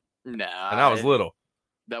 Nah. And I was little.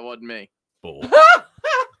 That wasn't me. Bull.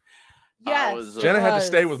 Yes. Jenna had to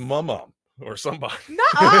stay with mom or somebody. No,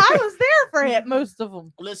 I was there for it, most of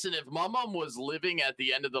them. Listen, if my mom was living at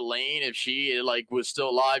the end of the lane, if she was still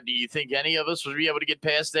alive, do you think any of us would be able to get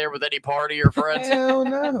past there with any party or friends? Hell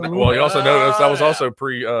no. Well, you also noticed I was also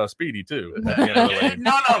pre-Speedy too. At the end of the lane.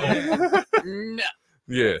 None of them. No.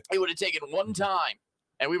 Yeah. It would have taken one time,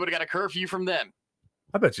 and we would have got a curfew from them.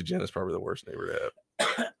 I bet you Jenna's probably the worst neighbor to have.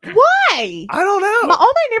 Why? I don't know.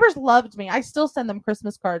 All my neighbors loved me. I still send them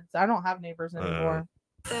Christmas cards. I don't have neighbors anymore.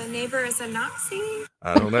 The neighbor is a Nazi?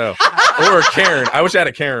 I don't know. Or a Karen. I wish I had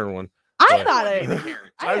a Karen one. I'm not a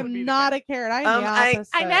Karen. I am not a Karen. I am the opposite.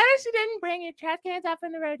 I noticed you didn't bring your trash cans up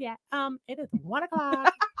from the road yet. It is 1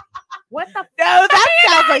 o'clock. What the? No, that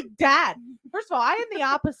sounds like Dad. First of all, I am the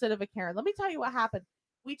opposite of a Karen. Let me tell you what happened.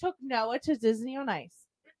 We took Noah to Disney on Ice.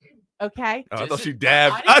 Okay. Oh, I thought she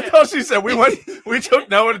dabbed. I thought she said we took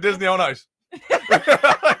Noah to Disney on Ice. I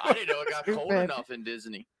didn't know it got cold enough in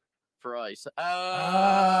Disney for ice.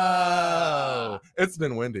 Oh, it's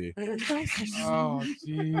been windy. Oh,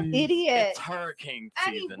 geez. Idiot. It's hurricane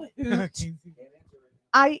season.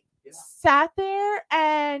 I sat there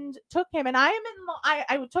and took him, and I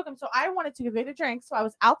took him, so I wanted to get a drink, so I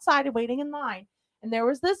was outside waiting in line, and there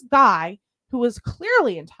was this guy who was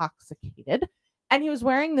clearly intoxicated, and he was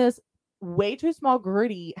wearing this way too small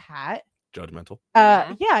gritty hat. Judgmental.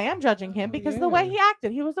 Yeah, I am judging him because the way he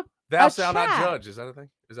acted, he was a Thou shalt not judge. Is that a thing?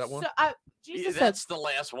 Is that one? So, Jesus That's said, the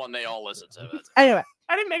last one they all listen to. Anyway,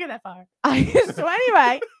 I didn't make it that far. So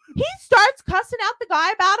anyway, he starts cussing out the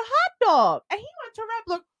guy about a hot dog, and he went to Red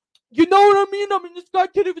like, you know what I mean? I mean, this guy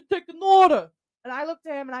can't even take an order. And I looked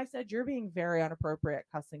at him and I said, you're being very inappropriate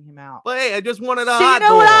cussing him out. But hey, I just wanted a so hot you know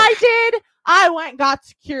dog. what I did? I went and got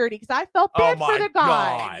security because I felt bad for the guy.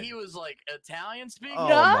 God. And he was like Italian speaking. Oh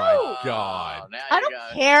No. my God. I don't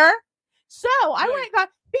care. So I went and got,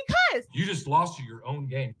 because You just lost your own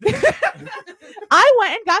game. I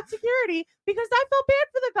went and got security because I felt bad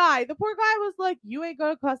for the guy. The poor guy was like, you ain't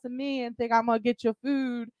gonna cuss at me and think I'm gonna get your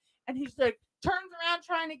food. And he's like, turns around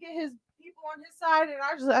trying to get his people on his side.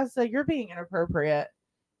 And I said, you're being inappropriate.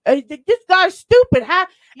 This guy's stupid.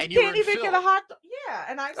 You can't even get a hot dog. Yeah.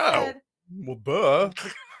 And I said, well, duh.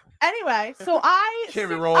 Anyway, so I Can't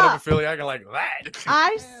be rolling up in Philly acting like that.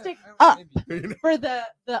 I stick up for the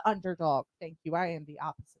underdog. Thank you. I am the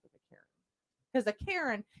opposite of a Karen. Because a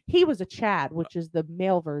Karen, he was a Chad, which is the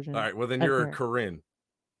male version. All right. Well, then you're a Corinne.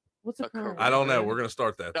 What's a A Karen? I don't know. We're gonna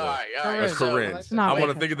start that though. All right. A So Corinne. It's not I want to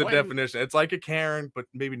like think of the when- definition. It's like a Karen, but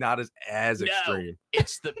maybe not as No. extreme.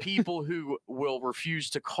 it's the people who will refuse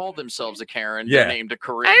to call themselves a Karen. Yeah. They're named a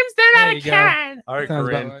Corinne. I'm still There not a you go. Karen. All right, Sounds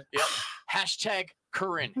about Corinne. right. Yep. Hashtag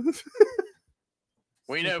Corinne.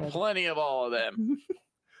 We know plenty of all of them.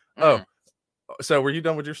 Oh, so were you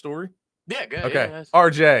done with your story? Yeah, good. Okay. Yeah,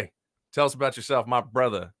 RJ, tell us about yourself. My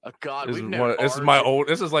brother. oh, God, This we've is, known this is my RJ old.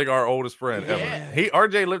 This is like our oldest friend Yeah. ever.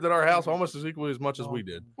 RJ lived at our house almost as equally as much as we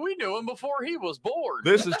did. We knew him before he was born.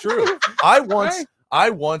 This is true. I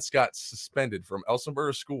once got suspended from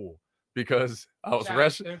Elsenburg School because I was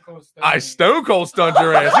I stone cold stunned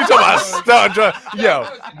your ass. You talking about stunned? Yo,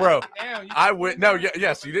 bro. I went. No,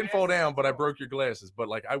 yes, you didn't fall down, but I broke your glasses. But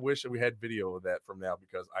like, I wish we had video of that from now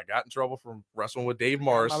because I got in trouble from wrestling with Dave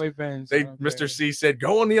Morris. Mr. C said,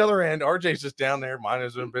 "Go on the other end." RJ's just down there minding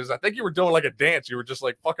his own business. I think you were doing like a dance. You were just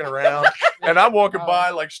like fucking around, and I'm walking by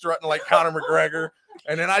like strutting like Conor McGregor,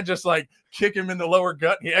 and then I just like kick him in the lower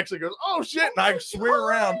gut, and he actually goes, "Oh shit!" And I swing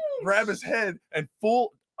around, grab his head, and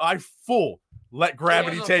let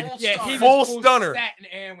gravity It was a take full Yeah, stunner. he Full was stunner. sat in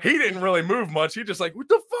the air when He didn't really move much. He just like, what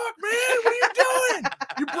the fuck, man? What are you doing?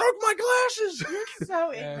 You broke my glasses.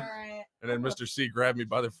 So Yeah. ignorant. And then Mr. C grabbed me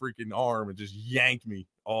by the freaking arm and just yanked me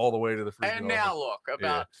all the way to the freaking And now office. look,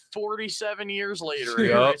 about 47 years later, Yup.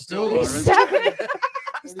 here it's still 47?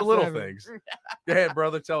 It's the little 47. things. Go ahead,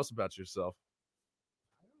 brother. Tell us about yourself.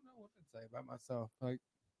 I don't know what to say about myself. Like,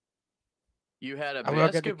 You had a I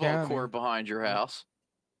work at the basketball county. court behind your house.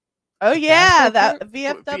 Oh yeah, basketball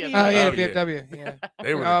that VFW. oh yeah, Oh, yeah. VFW. Yeah.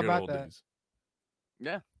 They were How the good about old that? days.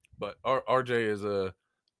 Yeah. But RJ is a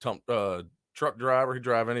truck driver. He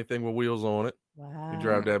drive anything with wheels on it. Wow. He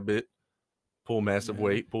drive that bit, pull massive Yeah.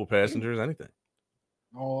 weight, pull passengers, anything.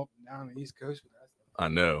 All up and down the East Coast with that stuff. I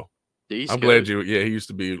know. The East I'm glad Coast. he used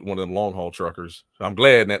to be one of them long haul truckers. I'm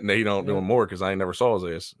glad that he don't do Yeah. it more because I ain't never saw his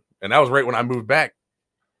ass. And that was right when I moved back.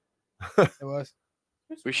 It was.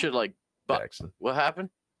 We should like. But Daxton. what happened?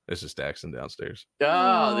 This is Daxton downstairs.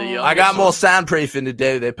 Oh, the Oh. I got youngest more one. soundproofing to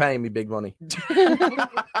do. They're paying me big money.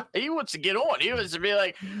 He wants to get on. He wants to be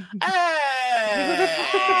like, hey.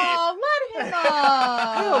 Oh, let him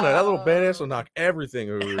I don't know. That little up. badass will knock everything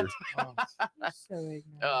over. Oh, So ignorant.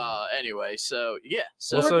 Anyway, so yeah.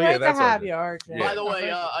 So Well, We're so, yeah, great to that's have RJ. you, RJ. Yeah. by the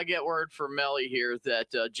way, I get word from Melly here that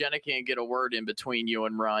Jenna can't get a word in between you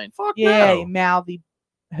and Ryan. Fuck Yeah, no. you mouthy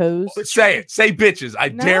hose. Say it. Say bitches. I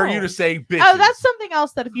dare you No. to say bitches. Oh, that's something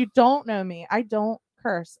else that if you don't know me, I don't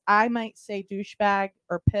curse. I might say douchebag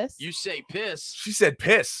or piss. You say piss. She said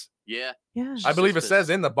piss. Yeah. yeah. I believe it says says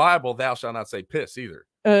in the Bible, thou shalt not say piss either.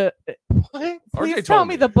 What? RJ Please tell told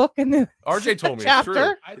me me. the book and the RJ told me it's chapter.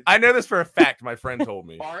 true. I know this for a fact. My friend told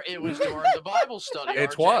me. Or it was during the Bible study.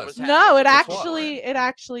 It RJ was. No, it having-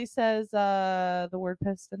 actually says the word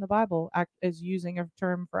pissed in the Bible is using a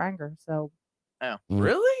term for anger. So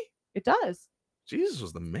Really? it does. Jesus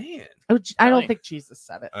was the man. Oh, I don't Really? think Jesus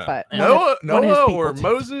said it, Uh, but Noah, one of his Noah people or did.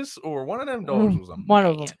 Moses or one of them dogs was a One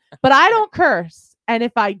of man. them. But I don't curse. And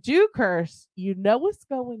if I do curse, you know what's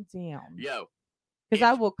going down. Yo, Because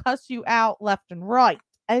I will cuss you out left and right.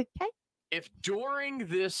 Okay. if during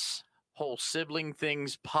this whole sibling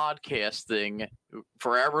things podcast thing,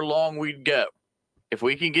 forever long we'd go, if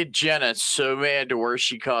we can get Jenna so mad to where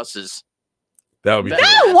she cusses, That would be That-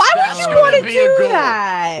 cool. No, why that's would you gonna want to be a do goal.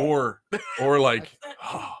 that? Or like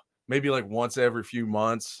maybe like once every few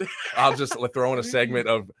months, I'll just throw in a segment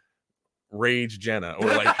of Rage Jenna, or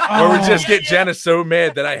like where we just get Jenna so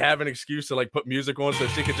mad that I have an excuse to like put music on so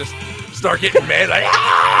she could just start getting mad. Like,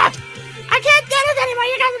 ah! I can't do this anymore.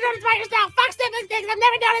 You guys are doing it by yourself. Fuck sibling things. I'm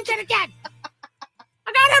never doing it shit again.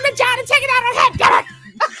 I'm going home to John and take it out on him. Damn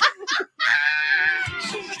it.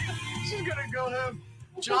 she's gonna go home.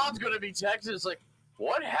 John's gonna be texting. It's like,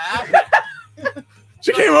 what happened?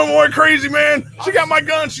 She came home more crazy, man. She got my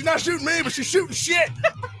gun. She's not shooting me, but she's shooting shit.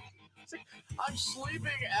 I'm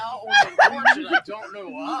sleeping out on the porch and I don't know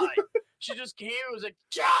why. She just came and was like,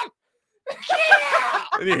 John, get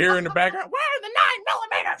out! And you hear in the background, Where are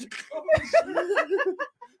the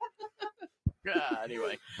 9mm?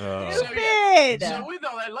 Anyway, uh, So, yeah. Stupid. so with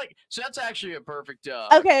all that, like, so that's actually a perfect.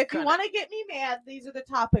 Okay, if you kinda- want to get me mad, these are the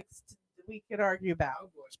topics we could argue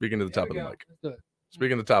about. speaking to the top of the There we mic. go. Let's do it.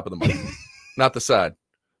 Speaking to the top of the mic, not the side.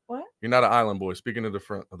 What? You're not an island boy. Speaking to the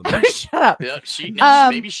front of the mic. Shut up. Yeah, she Um,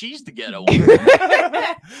 maybe she's the ghetto one.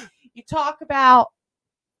 You talk about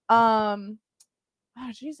oh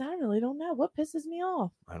geez, I really don't know what pisses me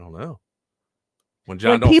off. I don't know. When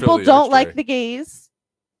John When don't people fill the don't like ashtray. the gays,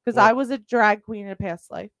 because Well- I was a drag queen in a past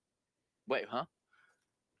life. Wait, huh?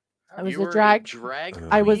 I was You a were drag. drag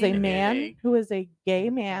I was a queen in man who was a gay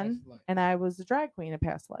man, and I was a drag queen in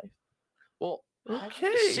past life. Well,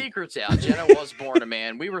 Okay. secret's out. Jenna was born a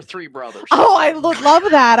man. We were three brothers. Oh, I love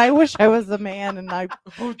that. I wish I was a man, and I.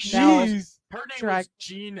 Oh, Now- jeez. Her name drag- was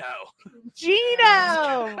Gino. Gino.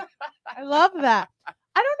 I love that. I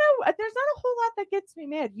don't know. There's not a whole lot that gets me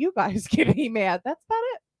mad. You guys get me mad. That's about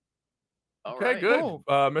it. All Okay, right.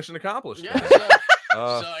 good. Mission accomplished. Yeah. So,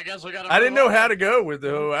 Uh, so I guess we got. I didn't know how to go with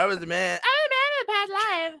the I was the man.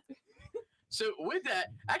 So with that,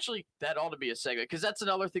 actually, that ought to be a segment because that's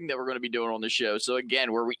another thing that we're going to be doing on the show. So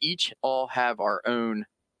again, where we each all have our own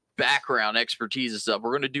background expertise and stuff,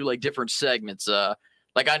 we're going to do like different segments.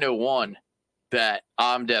 Like I know one that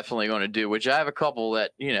I'm definitely going to do, which I have a couple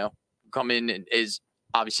that come in and is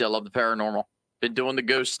obviously I love the paranormal. Been doing the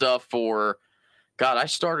ghost stuff for God. I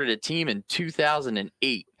started a team in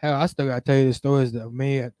 2008. Hell, I still gotta tell you the stories that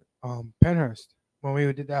me at Penhurst when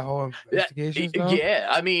we did that whole investigation stuff. Yeah,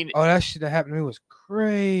 I mean, Oh, that shit that happened to me was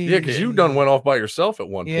crazy. Yeah, because you done went off by yourself at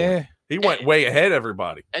one Yeah. point. He went way ahead of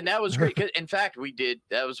everybody. and that was great. 'Cause in fact,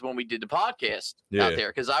 that was when we did the podcast out there.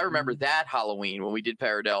 Because I remember that Halloween when we did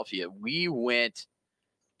Paradelphia, we went.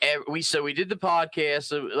 We did the podcast.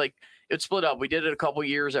 So like it split up. We did it a couple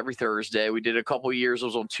years every Thursday. We did a couple years. It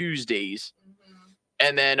was on Tuesdays,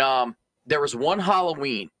 and then there was one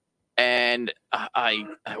Halloween, and I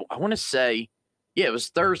want to say, yeah, it was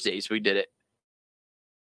Thursdays. We did it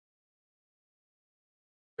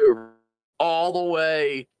all the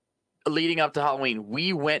way leading up to Halloween.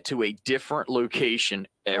 We went to a different location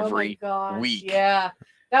every week. Yeah,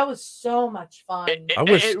 that was so much fun. I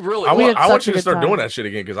wish it really I was. want, I want such you a to good start doing time. that shit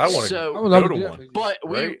again because I want to So- I would love go to to do that one. with you. But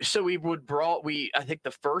I think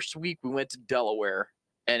the first week we went to Delaware,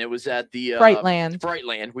 and it was at the Frightland.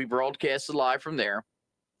 Frightland. We broadcasted live from there.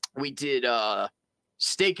 We did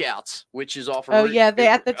stakeouts, which is off. Oh yeah, they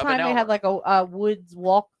at the up in time they had Elmer. like a woods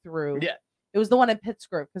walkthrough. Yeah. It was the one in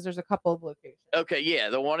Pittsgrove because there's a couple of locations. Okay, yeah,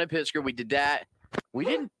 the one in Pittsburgh. We did that. We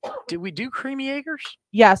didn't. Did we do Creamy Acres?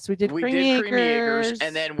 Yes, we did. We Creamy did Creamy Acres, Acres,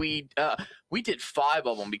 and then we did 5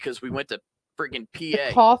 of them because we went to friggin' the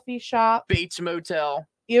PA, coffee shop. Bates Motel.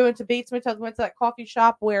 You went to Bates Motel. We went to that coffee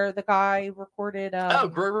shop where the guy recorded. Oh,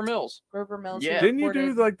 Grover Mills. Grover Mills. Yeah. Didn't you do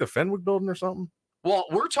recorded- like the Fenwick building or something? Well,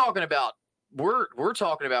 we're talking about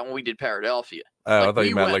when we did Paradelphia. Oh, I Like, thought we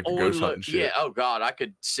you meant went like the on ghost hunting shit. Yeah. Oh God, I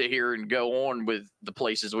could sit here and go on with the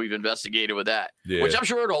places we've investigated with that, Yeah. which I'm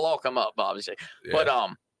sure it'll all come up, obviously. Yeah.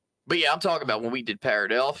 But yeah, I'm talking about when we did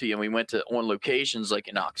Paradelphia and we went to on locations like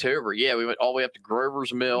in October. Yeah, we went all the way up to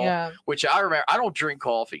Grover's Mill, Yeah. which I remember. I don't drink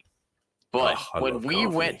coffee, but Oh, I when love we coffee.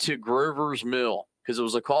 went to Grover's Mill because it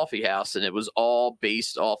was a coffee house and it was all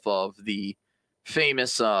based off of the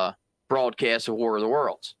famous broadcast of War of the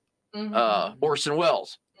Worlds. Mhm. Orson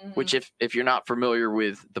Welles, Mhm. which if you're not familiar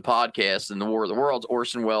with the podcast and the War of the Worlds,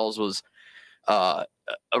 Orson Welles was a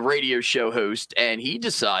radio show host, and he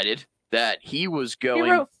decided that he was He going.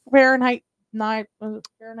 wrote Fahrenheit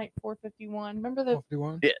 451. Remember the?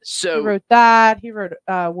 51. Yeah, He so wrote that. He wrote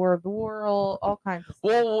War of the World. All kinds of stuff.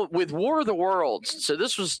 well with War of the Worlds. So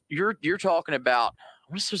this was you're talking about.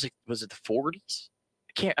 Was it the 40s?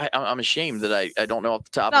 I'm ashamed that I don't know off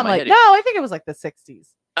the top No, of my I'm head. like, no, I think it was like the 60s.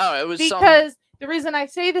 Oh, it was Because the reason I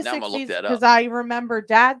say the Now I'm gonna look 60s that because up. I remember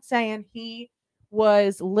Dad saying he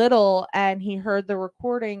was little and he heard the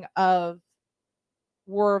recording of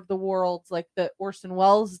War of the Worlds, like the Orson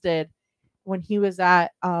Welles did when he was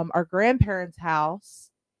at our grandparents' house,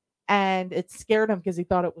 and it scared him because he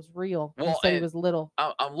thought it was real. He Well, said he and was little.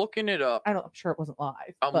 I'm looking it up. I'm sure it wasn't live.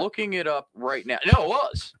 I'm but- looking it up right now. No, it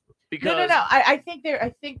was because No. I think it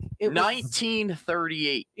was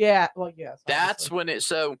 1938. Yeah. Well, yes. That's obviously. when it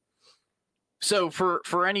so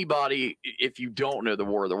for anybody if you don't know the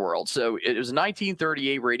War of the World, so it was a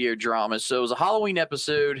 1938 radio drama. So it was a Halloween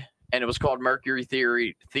episode, and it was called Mercury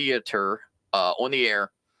Theater on the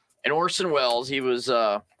air. And Orson Welles, it was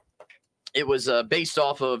based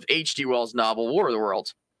off of H.G. Wells' novel War of the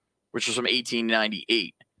Worlds, which was from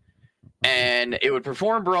 1898. And it would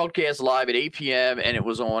perform broadcast live at 8 p.m. and it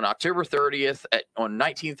was on October 30th on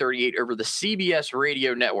 1938 over the CBS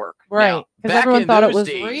radio network. Right. Now, Because back everyone in thought it those was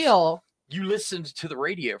days, real. You listened to the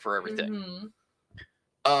radio for everything.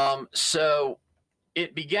 Mhm. So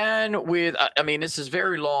it began with, I mean, this is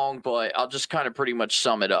very long, but I'll just kind of pretty much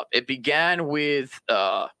sum it up. It began with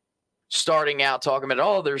starting out talking about,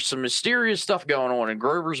 oh, there's some mysterious stuff going on in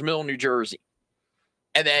Grover's Mill, New Jersey.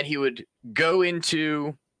 And then he would go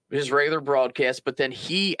into his regular broadcast, but then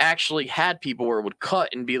he actually had people where it would cut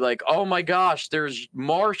and be like, oh my gosh, there's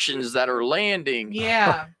Martians that are landing.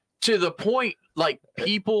 Yeah. To the point, like,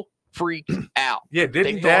 people freaked out. Yeah,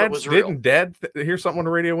 They thought it was real. didn't Dad hear something on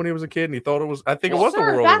the radio when he was a kid and he thought it was? I think it was the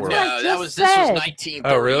sir, World that's War. what I No, just this was said. 1938.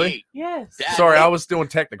 Oh, really? Yes. Dad- Sorry, I was doing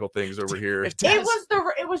technical things over here. If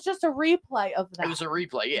It was just a replay of that. It was a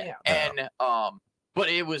replay, yeah. Yeah. And but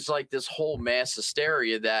it was like this whole mass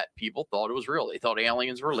hysteria that people thought it was real. They thought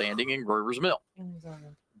aliens were landing in Grover's Mill.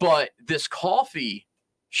 But this coffee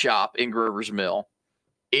shop in Grover's Mill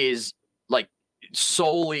is like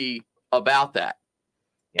solely about that.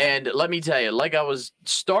 Yeah. And let me tell you, like I was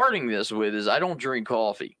starting this with, is I don't drink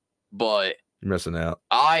coffee, but You're missing out.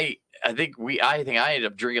 I think I ended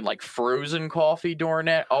up drinking like frozen coffee during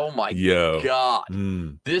that. Oh my Yo. god.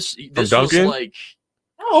 Mm. This was Dunkin'? like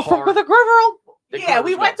Oh, hard. for the Grover. The Yeah,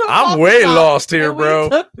 we Grover's went to. A I'm coffee way shop, lost here, and we bro.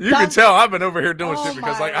 took You can Dunkin'. tell I've been over here doing Oh shit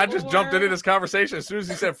because my like I just jumped into Lord. this conversation. As soon as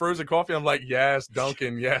he said frozen coffee, I'm like, yes,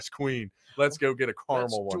 Dunkin', yes, Queen. Let's go get a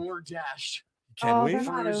caramel That's one. DoorDash. Can we? they're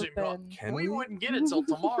not Frozen coffee. open. Can we we? wouldn't get it till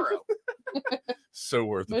tomorrow. So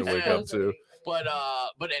worth it to Most wake up to. supposedly.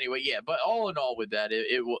 But anyway, yeah. But all in all, with that,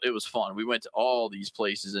 it was fun. We went to all these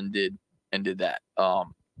places and did that.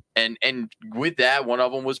 And with that, one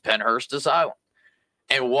of them was Penhurst Asylum.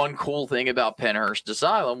 And one cool thing about Penhurst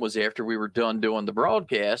Asylum was after we were done doing the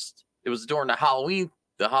broadcast, it was during the Halloween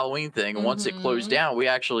thing. And once it closed Mhm. down, we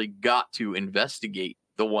actually got to investigate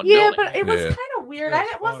the one Yeah, building. but it was Yeah. kind of weird. Yeah, I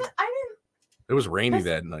it's didn't. fun. Wasn't. I didn't. It was rainy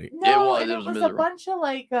That's- that night. No, was, and it it was was a miserable. bunch of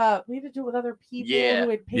like we had to do it with other people Yeah. who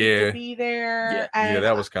had paid Yeah. to be there. Yeah. And Yeah,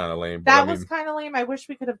 that was kind of lame. But that I mean, was kind of lame. I wish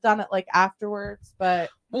we could have done it like afterwards, but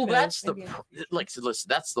Well, you know, that's the maybe in future. listen.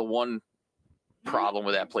 That's the one problem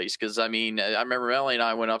with that place because I mean I remember Melanie and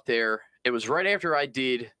I went up there. It was right after I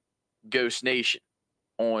did Ghost Nation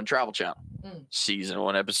on Travel Channel, season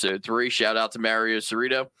 1, episode 3. Shout out to Mario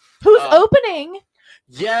Cerrito. Who's opening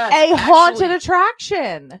Yes, a haunted actually,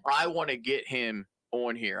 attraction? I want to get him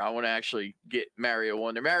on here. I want to actually get Mario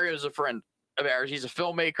on there. Mario's a friend of ours. He's a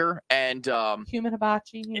filmmaker and Human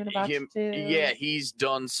Hibachi too. yeah, he's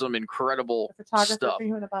done some incredible The photographer stuff. for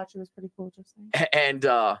Human Hibachi was pretty cool. Just saying. And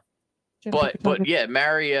Jim but photographer. yeah,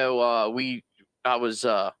 Mario. I was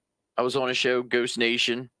on a show, Ghost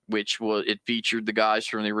Nation, which featured the guys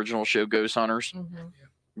from the original show, Ghost Hunters. Mhm.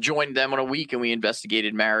 Joined them on a week, and we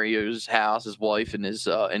investigated Mario's house, his wife, and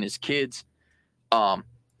his kids.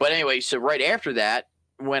 But anyway, so right after that,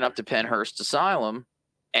 went up to Penhurst Asylum,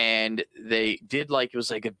 and they did it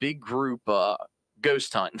was like a big group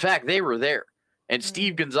ghost hunt. In fact, they were there. And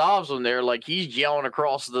Steve Gonzalez was there, like he's yelling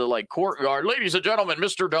across the courtyard, "Ladies and gentlemen,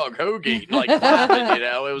 Mr. Doug Hogate," like clapping,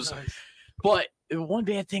 It was. But one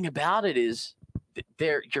bad thing about it is,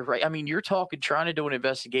 you're right. I mean, you're talking trying to do an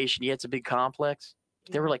investigation. Yeah, it's a big complex.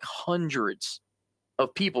 There were like hundreds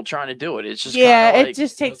of people trying to do it. It's just it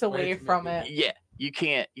just takes away from it. Yeah, you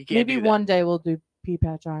can't. Maybe do that. one day we'll do Pea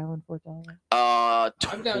Patch Island for $1. I'm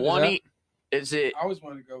down to 20. Is it I always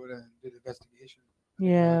wanted to go over there and do the investigation.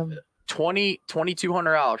 Yeah,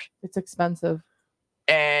 $2,200? it's expensive,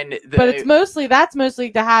 And but it's mostly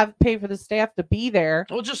to pay for the staff to be there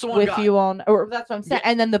just the one with guy. you on, or that's what I'm saying. Yeah.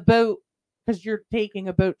 And then the boat, because you're taking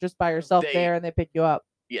a boat just by yourself there, and they pick you up.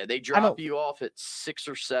 Yeah, they drop you off at 6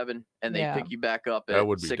 or 7, and they pick you back up That at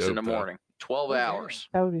would be 6 in the dope, though. morning. 12 hours.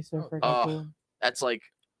 That would be so freaking cool. That's like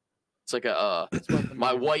it's like a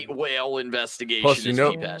my white whale investigation. plus, is you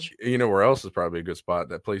P-Patch. know where else is probably a good spot?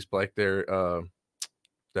 That place back there,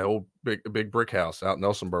 that old big brick house out in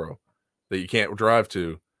Nelsonboro that you can't drive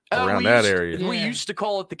to around that area. We used to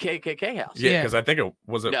call it the KKK house. Yeah, because I think it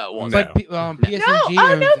was a No, it wasn't. But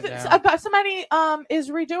PSNG No, somebody is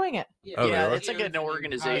redoing it. Oh, yeah, really? it's like an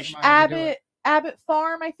organization. Abbott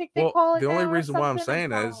Farm, I think they Well, call it. the only now or reason why I'm something. saying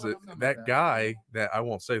that is that guy that I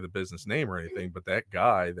won't say the business name or anything, but that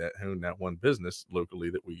guy that owned that one business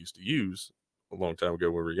locally that we used to use a long time ago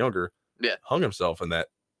when we were younger, hung himself in that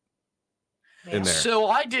in there. So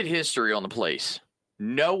I did history on the place.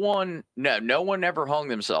 No one ever hung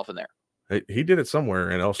themselves in there. He did it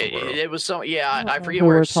somewhere in Elsinore. It was some, I know forget who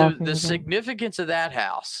where. we're So talking the about. significance of that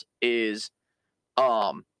house is,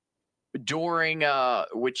 during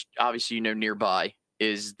which obviously nearby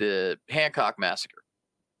is the Hancock massacre,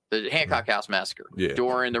 the Hancock House massacre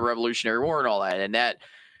during the Revolutionary War and all that. And that,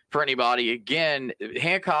 for anybody, again,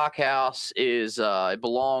 Hancock House is it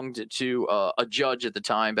belonged to a judge at the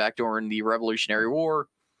time back during the Revolutionary War.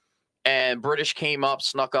 And British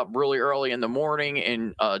snuck up really early in the morning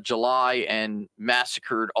in July and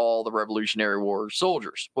massacred all the Revolutionary War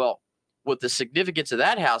soldiers. Well, what the significance of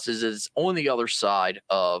that house is it's on the other side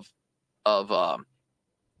of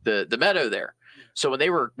the meadow there. So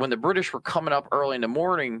when the British were coming up early in the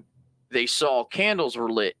morning, they saw candles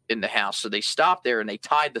were lit in the house. So they stopped there and they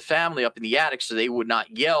tied the family up in the attic so they would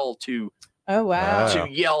not yell to Oh wow. Wow.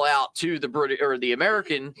 to yell out to the British or the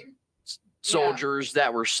American soldiers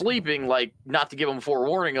that were sleeping, like not to give them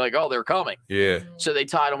forewarning, like, oh, they're coming. Yeah. So they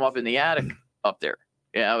tied them up in the attic up there.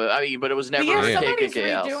 Yeah, I mean, but it was But never yeah, a somebody's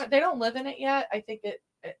KKK house. redoing. They don't live in it yet. I think it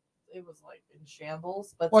was like in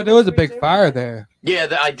shambles. But Well, there was a big somebody's redoing fire it. there.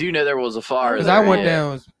 Yeah, I do know there was a fire. Because there, I went yeah. there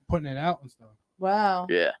and was putting it out and stuff. Wow.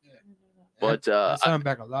 Yeah, but That sounded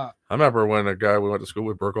back a lot. I remember when a guy we went to school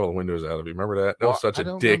with broke all the windows out of you. Remember that? That was such I a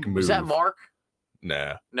don't dick remember. move. was that Mark?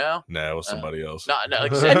 Nah, No, it was somebody else. not no.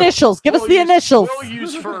 Initials. Give us the initials. We'll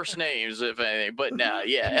use first names if anything, but no,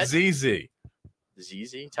 yeah, ZZ.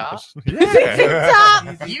 ZZ Top.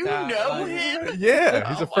 Yeah. You know him? Yeah,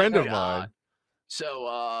 he's Oh a friend my of God. mine.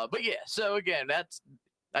 So, but yeah. So again,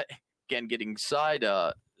 again getting side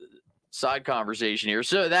conversation here.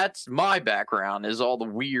 So that's my background is all the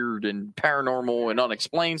weird and paranormal and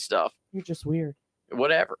unexplained stuff. You're just weird.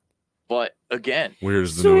 Whatever. But again, Weird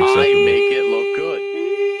as the new I acceptable. make it look good.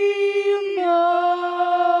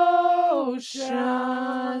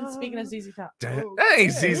 Emotion. Speaking of ZZ Top. That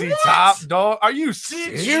ain't ZZ Top, dog. Are you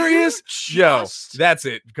serious? Yo, that's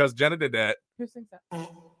it. Because Jenna did that. Who sings that?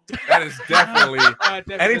 That is definitely.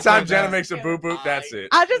 Anytime Jenna makes a boo boop, that's it.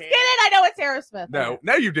 I'm just kidding. I know it's Aerosmith.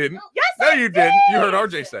 No, you didn't. Yes, No, I you did. didn't. You heard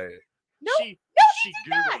RJ say it. No, she she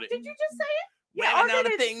Googled did it. Did you just say it? Wearing RJ all the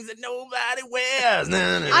did. things that nobody wears.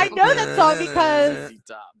 I know that song because ZZ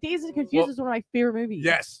Top. Dazed and Confused is one of my favorite movies.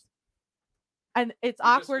 Yes. And it's We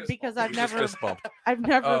just awkward fist because bumped. We just fist bumped. I've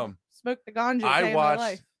never Um, smoked the ganja a day in my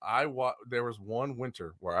life. There was one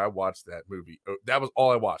winter where I watched that movie. That was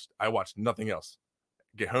all I watched. I watched nothing else.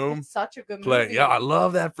 Get home, It's such a good play. movie. Yeah, I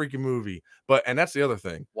love that freaking movie. And that's the other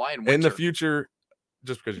thing. Why in In the winter? future,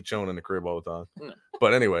 just because you're chilling in the crib all the time. Mm.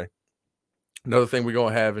 But anyway, another thing we're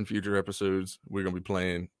gonna have in future episodes, we're gonna be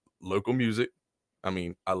playing local music. I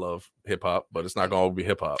mean, I love hip hop, but it's not gonna be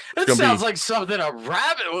hip hop. It's It gonna sounds be like something a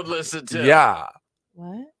rabbit would listen to. yeah.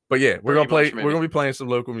 What? But yeah, we're gonna Pretty play. much, We're maybe. gonna be playing some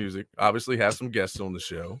local music. Obviously, have some guests on the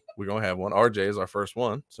show. We're gonna have one. RJ is our first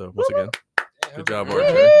one. So once again, good job, Woo!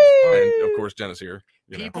 RJ. And of course, Jenna's here.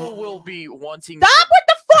 You know. People will be wanting. Stop with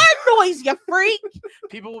the fart noise, you freak!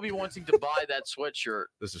 People will be wanting to buy that sweatshirt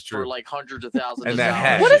This is for true. like hundreds of thousands. And of that dollars.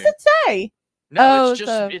 hat. What does it say? No, Oh, it's just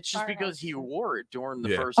the it's just because he wore it during the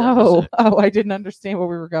Yeah. first episode. I didn't understand where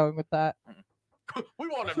we were going with that. We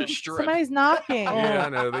want him to strip. Somebody's knocking. Yeah, I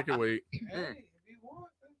know. They can wait.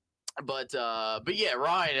 But yeah,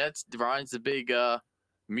 Ryan's the big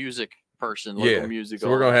music person, local Yeah. music. So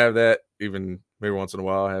we're gonna have that. Even maybe once in a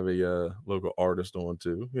while, have a local artist on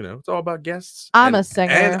too. You know, it's all about guests. I'm and, a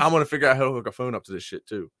singer. and I'm gonna figure out how to hook a phone up to this shit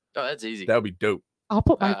too. Oh, that's easy. That would be dope. I'll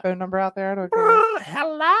put my Uh, phone number out there. I don't care.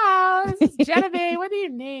 Hello, this is Genevieve. What do you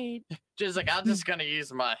need? Just like I'm just gonna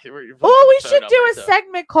use my. Oh, we should do a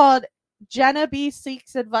segment called Jennabee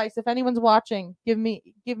Seeks Advice. If anyone's watching, give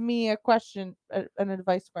me a question, an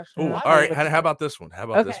advice question. Oh, I'll all right. give it to How you. about this one? How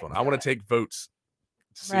about this Okay. one? I want to take votes.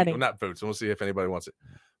 To see, Ready. well, not votes. I want to see if anybody wants it.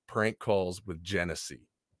 Prank calls with Genesee.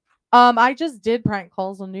 I just did prank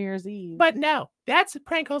calls on New Year's Eve. But no, that's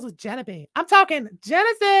prank calls with Genevieve. I'm talking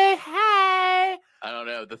Genesee. Hey. I don't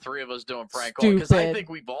know. The three of us doing prank call because I Stupid. think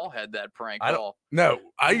we've all had that prank I don't- call. No,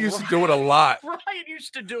 I used to do it a lot, Ryan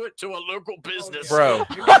used to do it to a local business, bro.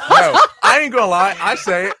 No, I ain't gonna lie. I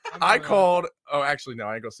say it. I called. Oh, actually, no,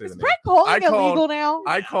 I ain't gonna say Is the name. prank calling I called- illegal now?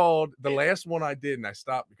 I called the last one I did, and I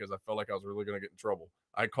stopped because I felt like I was really gonna get in trouble.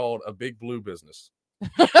 I called a big blue business,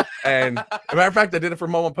 and as a matter of fact, I did it for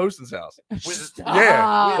Mama Poston's house. With,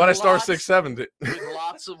 Yeah, With when I started lots- 6'7", with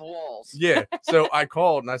lots of walls. yeah. So I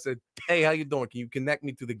called and I said, "Hey, how you doing? Can you connect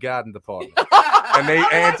me to the garden department?" And they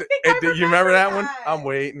answered. Do you remember that one? I'm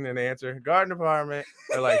waiting and answer. Garden department.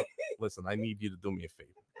 They're like, "Listen, I need you to do me a favor.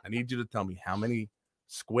 I need you to tell me how many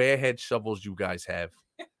square head shovels you guys have.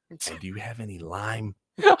 And do you have any lime?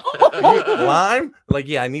 Lime? Like,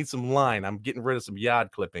 yeah, I need some lime. I'm getting rid of some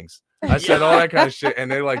yard clippings." I said all that kind of shit, and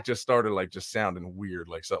they like just started like just sounding weird,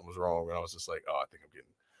 like something was wrong. And I was just like, "Oh, I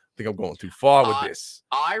think I'm going too far with this."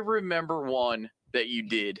 I remember one that you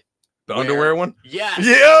did. The where- underwear one? Yes.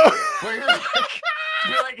 Yeah. Where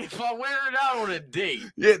you're like, if I wear it out on a date.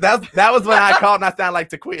 Yeah, that was when I called and I sound like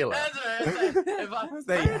Tequila. That's right. If I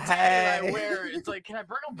Say, if I hey. wear it, it's like, can I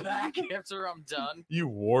bring them back after I'm done? You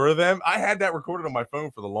wore them? I had that recorded on my phone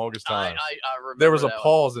for the longest I time. remember There was a that one.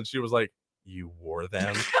 pause and she was like, "You wore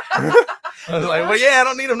them?" I was like, "Well, yeah, I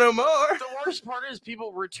don't need them no more." The worst part is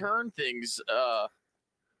people return things like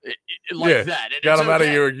Yeah, that. And Got it's them out of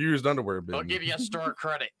okay. your used underwear bin. I'll give you a star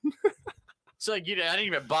credit. It's like, I didn't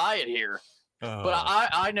even buy it here. Oh. But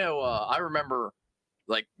I know, I remember,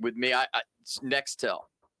 like, with me, it's Nextel.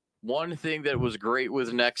 One thing that was great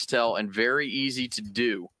with Nextel and very easy to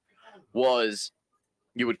do was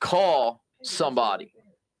you would call somebody,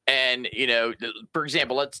 and for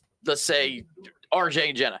example, let's say RJ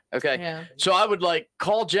and Jenna. Okay, Yeah. so I would like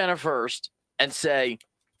call Jenna first and say,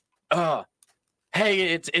 hey,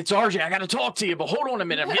 it's RJ. I got to talk to you, but hold on a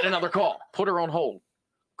minute. I'm getting another call. Put her on hold.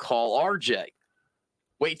 Call RJ.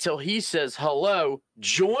 Wait till he says hello.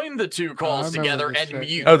 Join the two calls together and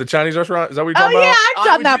mute. Oh, the Chinese restaurant? Is that what you're talking Oh, yeah, about? I've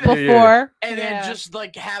done that before. And then just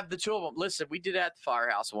like have the two of them. Listen, we did it at the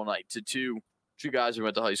firehouse one night to two guys we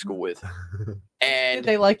went to high school with. And did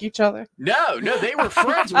they like each other? No, they were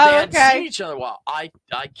friends, but they hadn't seen each other a while. I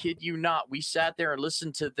kid you not. We sat there and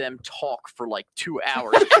listened to them talk for like 2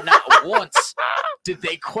 hours. And not once did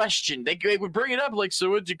they question. They would bring it up like, so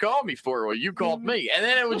what'd you call me for? Well, you called me. And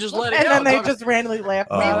then it would just let it go. And then they just randomly laugh.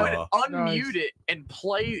 We would unmute it and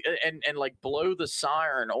play and like blow the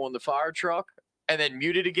siren on the fire truck and then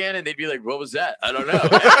mute it again. And they'd be like, what was that? I don't know.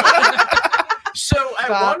 So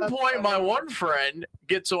at one point, my one friend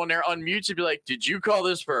gets on there, unmutes, and be like, did you call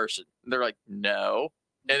this person? And they're like, no.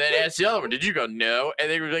 And then ask the other one, did you go? No. And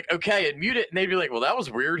they would be like, okay, and mute it. And they'd be like, well, that was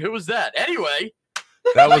weird. Who was that? Anyway.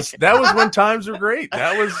 That was when times were great.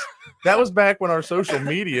 That was back when our social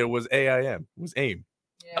media was AIM. It was AIM.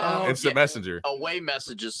 Yeah. Instant Messenger. Away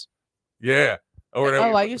messages. Yeah.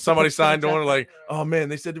 Or somebody signed on like, oh man,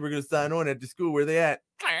 they said they were going to sign on at the school. Where they at?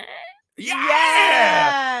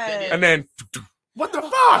 Yeah. And then, what the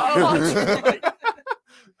fuck?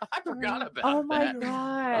 I forgot about that. Oh my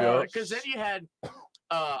god! Because then you had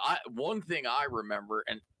one thing I remember,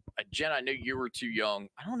 and Jen, I know you were too young.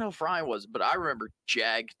 I don't know if Ryan was, but I remember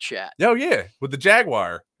Jag Chat. Oh yeah, with the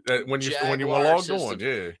Jaguar. When you logged on,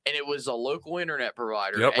 yeah. And it was a local internet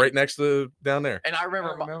provider. Yep, right next to down there. And I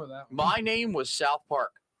remember my name was South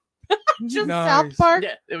Park. Just South Park?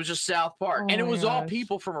 Yeah, it was just South Park. And it was all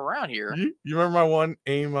people from around here. You remember my one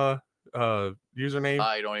AIM username?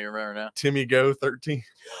 I don't even remember now. Timmy Go 13.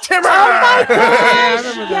 Timmy! Oh my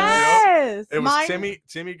gosh! Yes! It was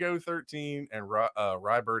Timmy Go 13 and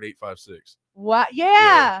Rybird 856. What?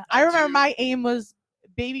 Yeah. I remember my aim was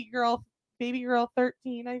baby girl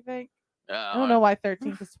 13, I think. I don't know why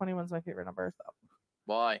 13, because 21 is my favorite number. So.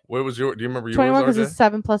 Why? What was your? Do you remember yours? 21 because it's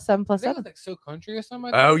 7 plus 7 plus 7. That was like So Country or something.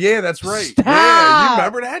 Oh yeah, that's right. Stop! Yeah, you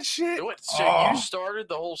remember that shit? So you started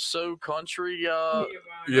the whole So Country? Yeah,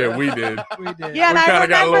 we did. We did. Yeah, we kind of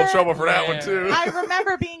got a little trouble for that one too. I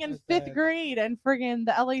remember being in 5th grade and friggin'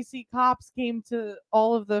 the LAC cops came to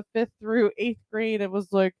all of the 5th through 8th grade. It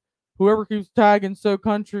was like, whoever keeps tagging So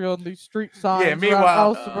Country on these street signs. Yeah,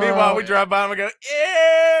 meanwhile we drive by and we go,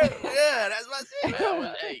 yeah, that's my shit.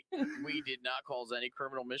 Well, hey, we did not cause any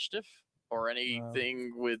criminal mischief or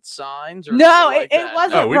anything with signs. Or no, like it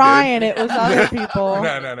wasn't Ryan. It was other people.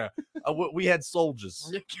 No. We had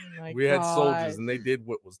soldiers. We had soldiers, and they did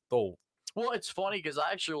what was told. Well, it's funny because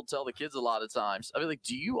I actually will tell the kids a lot of times. I'll be like,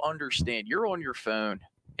 do you understand? You're on your phone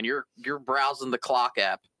and you're browsing the clock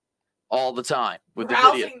app all the time with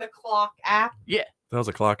browsing the video. The clock app. Yeah, that was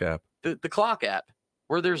a clock app. The clock app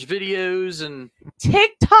where there's videos and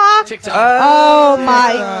TikTok. Oh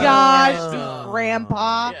my gosh,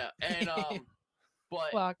 Grandpa. Yeah, and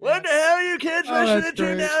but what the hell are you kids listening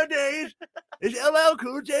to nowadays? Is LL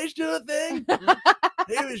Cool J still a thing?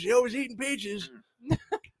 He was eating peaches.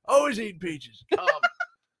 Always eating peaches.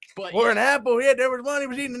 But or an apple. There was one. He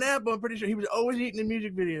was eating an apple. I'm pretty sure he was always eating in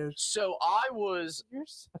music videos. So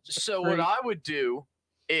what I would do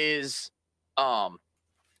is, I'll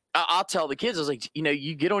tell the kids, I was like,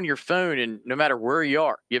 you get on your phone and no matter where you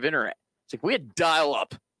are, you have internet. It's like we had dial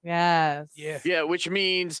up. Yes. Yeah, which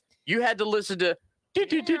means you had to listen to.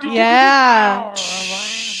 Yeah.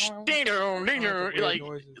 Like,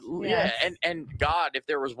 yeah, and God, if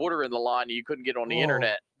there was water in the line, you couldn't get on the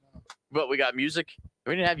internet. But we got music.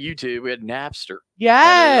 We didn't have YouTube. We had Napster.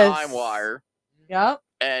 Yes. And LimeWire. Yep.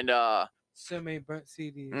 And so many burnt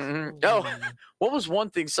CDs. Mm-hmm. Oh, what was one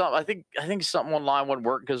thing? I think something online wouldn't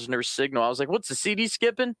work because there's signal. I was like, "What's the CD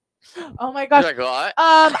skipping?" Oh my gosh. Like, what?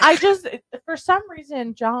 I just for some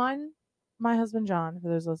reason, John, my husband John, for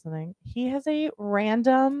those listening, he has a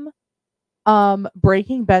random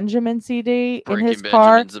Breaking Benjamin CD in his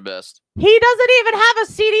car. Benjamin's the best. He doesn't even have a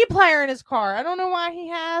CD player in his car. I don't know why he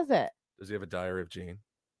has it. Does he have a Diary of Jane?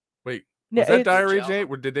 Wait, was that Diary of Jane?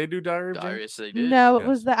 Did they do Diary of Jane? Yes, they did. No, it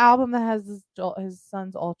was the album that has his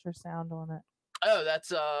son's ultrasound on it. Oh,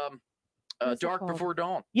 that's Dark Before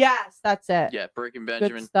Dawn. Yes, that's it. Yeah, Breaking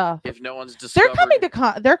Benjamin. Good stuff. If no one's discovered,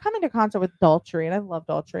 they're coming to concert with Daltrey, and I love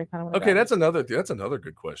Daltrey. Okay, that's another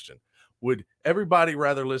good question. Would everybody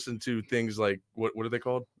rather listen to things like what are they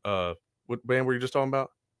called? What band were you just talking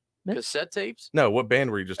about? Cassette tapes? No, what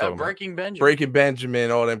band were you just talking about? Breaking Benjamin. Breaking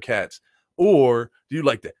Benjamin, all them cats. or do you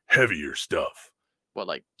like the heavier stuff, What,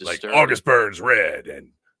 like like Disturbed? August Burns Red and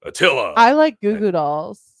Attila? I like Goo Goo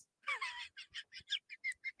Dolls.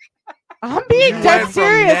 I'm being You dead went from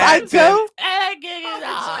serious. I that to- don't. I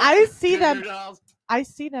I see them. I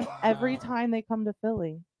see them every time they come to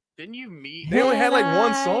Philly. Didn't you meet? They only had like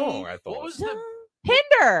one Can song, I- I thought. What was the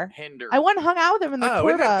Hinder. Hinder? I went and hung out with them in the Oh,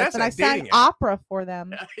 wait, Corda, that's and a I sang dating app. opera for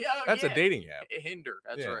them. That's a dating app. Hinder.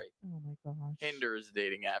 That's Yeah. right. Oh my gosh. Hinder is a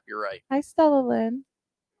dating app. You're right. Hi, Stella Lynn.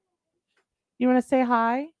 You want to say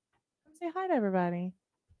hi? Say hi to everybody.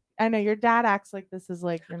 I know your dad acts like this is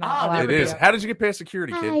like you're not allowed there It to we be is. up. How did you get past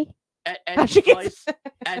security, kid? How'd you get- Advice,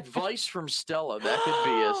 advice from Stella. That could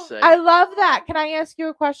be a segment. I love that. Can I ask you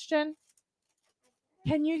a question?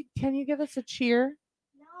 Can you give us a cheer?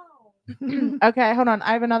 No. Okay, hold on.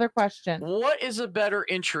 I have another question. What is a better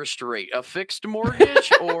interest rate, a fixed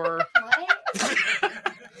mortgage or?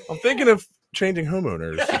 I'm thinking of changing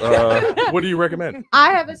homeowners. What do you recommend?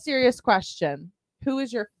 I have a serious question. Who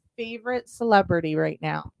is your favorite celebrity right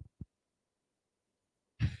now?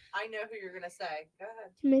 I know who you're gonna say. Go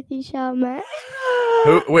ahead. Timothy Chalamet.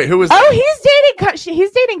 Who was? Oh,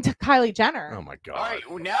 he's dating Kylie Jenner. Oh my god! All right,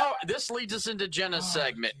 well, now this leads us into Jenna's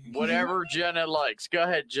segment. Whatever Jenna likes. Go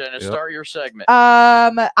ahead, Jenna. Yep. Start your segment.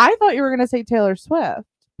 I thought you were gonna say Taylor Swift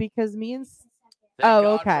because me and Thank oh,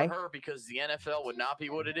 God okay. For her, because the NFL would not be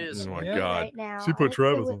what it is. Oh my Yeah. god! Right now. She put I like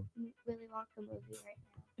Travis the on. Willy Wonka movie right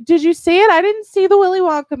now. Did you see it? I didn't see the Willy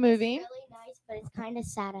Wonka movie. It's really nice, but it's kind of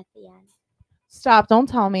sad at the end. Stop! Don't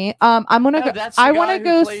tell me. I'm gonna Oh, go. that's the I guy want to who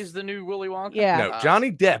go. plays the new Willy Wonka. Yeah. No,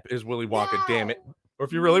 Johnny Depp is Willy Wonka. Damn it! Or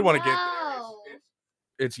if you really want to get, No.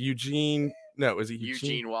 it's Eugene. No, is he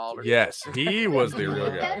Eugene Wilder. Yes, he was the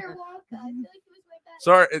real guy. Better Wonka. I feel like it was way better.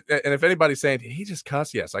 Sorry, and if anybody's saying he just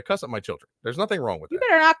cuss, yes, I cuss at my children. There's nothing wrong with You that.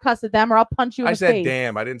 better not cuss at them, or I'll punch you in I the said, face.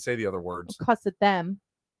 damn, I didn't say the other words. Don't cuss at them.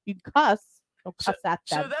 You cuss. Don't So- cuss at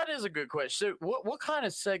So them. that is a good question. So what kind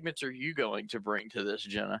of segments are you going to bring to this,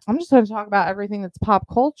 Jenna? I'm just going to talk about everything that's pop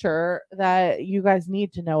culture that you guys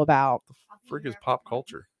need to know about. Freak is pop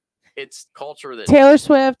culture. It's culture that Taylor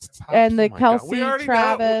Swift and Oh the my God. Kelsey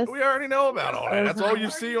Travis. We already know about all that. That's all you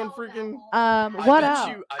see on freaking. What I else?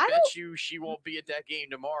 bet you, I bet you she won't be at that game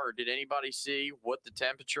tomorrow. Did anybody see what the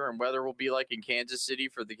temperature and weather will be like in Kansas City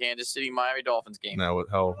for the Kansas City Miami Dolphins game? No,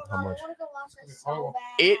 how much? I want to go watch this so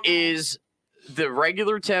bad. It is the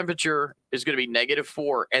regular temperature is going to be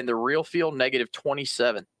 -4 and the real feel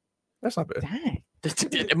 -27. That's not bad. Dang.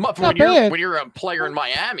 when bad. you're a player in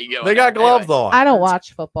Miami, going They got there. gloves Anyway, on. I don't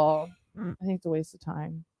watch football. I think it's a waste of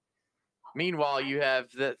time. meanwhile, you have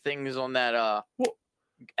the things on that Well,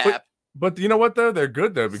 app. But you know what though? They're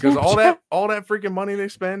good though because all that freaking money they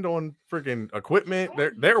spend on freaking equipment,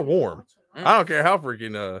 they're warm. I don't care how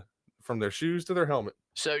freaking from their shoes to their helmet.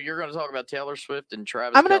 So you're going to talk about Taylor Swift and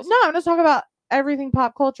Travis. I'm gonna Kelce? talk about everything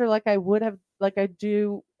pop culture like I would have, like I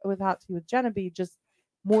do with Hot Tea with Jennabee, just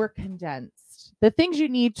more condensed. The things you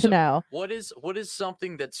need to So, know. What is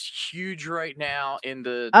something that's huge right now in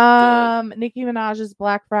the Nicki Minaj's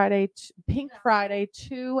Black Friday, Pink Friday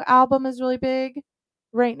 2 album is really big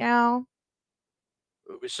right now.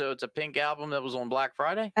 so it's a Pink album that was on Black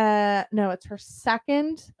Friday? No, it's her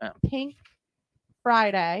second Oh. Pink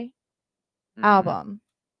Friday Mhm. album.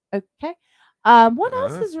 Okay. What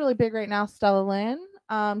else Uh-huh. is really big right now? Stella Lynn,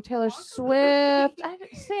 Taylor Swift. I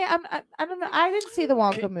don't know. I didn't see the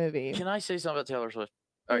Wonka movie. Can I say something about Taylor Swift?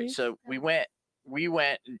 All right, Please. so we went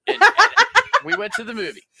and we went to the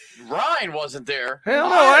movie. Ryan wasn't there. Hell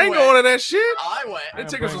no, I ain't went. going to that shit. I went. That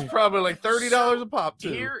tickets was probably like $30 a pop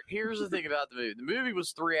too. Here's the thing about the movie. The movie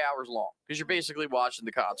was 3 hours long because you're basically watching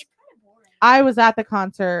the concert. I was at the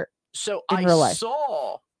concert. So In I real life.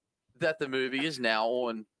 saw that the movie is now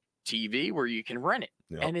on TV where you can rent it,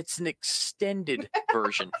 Yep. and it's an extended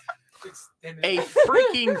version. A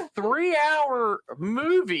freaking 3-hour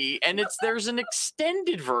movie, and there's an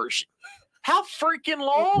extended version. How freaking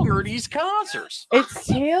long are these concerts? It's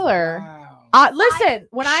Taylor. Listen,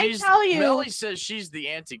 when I tell you, Melly says she's the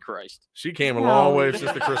Antichrist. She came a No. long way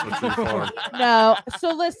since the Christmas tree farm. no.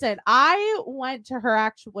 So listen, I went to her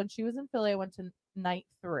actually when she was in Philly. I went to night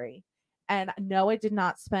 3, and no, I did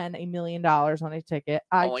not spend $1 million on a ticket.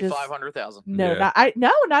 I Only just 500,000. no, Yeah.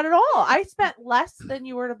 not at all. I spent less than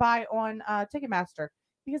you were to buy on Ticketmaster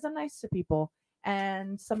because I'm nice to people.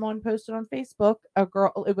 And someone posted on Facebook, a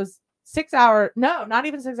girl. It was 6 hours. No, not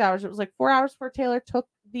even 6 hours. It was like 4 hours before Taylor took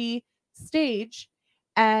the stage,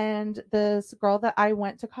 and this girl that I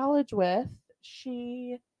went to college with,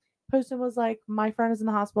 she posted was like, "My friend is in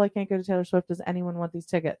the hospital. I can't go to Taylor Swift. Does anyone want these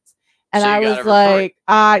tickets?" And So you I got was it for free.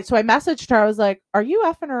 like, so I messaged her. I was like, "Are you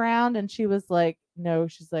effing around?" And she was like, "No."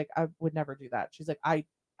 She's like, "I would never do that." She's like, I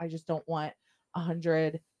I just don't want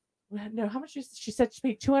 100. No, how much? She said she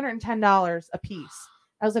paid $210 a piece.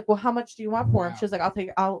 I was like, well, how much do you want for them? She was like, I'll take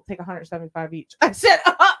 175 each. I said,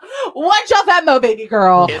 watch out, Venmo, baby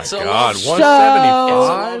girl. It's God, it's 175. a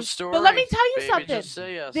love story. But let me tell you Baby, something. just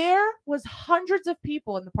say yes. There was hundreds of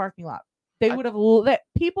people in the parking lot. They would have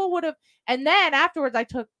people would have, and then afterwards I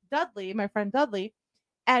took Dudley, my friend Dudley,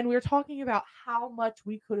 and we were talking about how much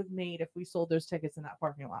we could have made if we sold those tickets in that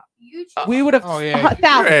parking lot. We would have Your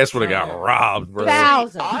thousands. ass would have got robbed, bro.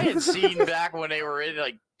 Thousands. I had seen back when they were in,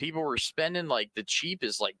 like, people were spending, like, the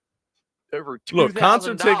cheapest, like, over $2,000. Look,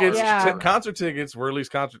 concert tickets, Yeah. concert tickets, or at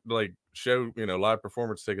least show, live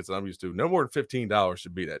performance tickets that I'm used to. No more than $15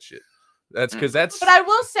 should be that shit. That's because that's. But I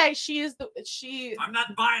will say I'm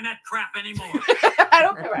not buying that crap anymore. I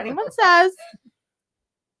don't care what anyone says.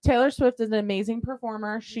 Taylor Swift is an amazing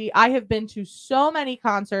performer. I have been to so many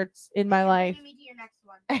concerts in my life.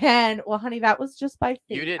 And well, honey, that was just by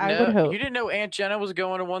fate. You didn't I know. would hope. You didn't know Aunt Jenna was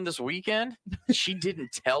going to one this weekend. She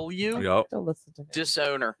didn't tell you. Yep. Don't listen to me.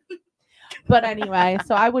 Disown her. But anyway,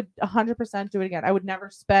 so I would 100% do it again. I would never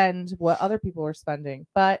spend what other people were spending,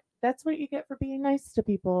 but that's what you get for being nice to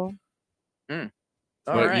people. All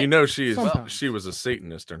But right. she was a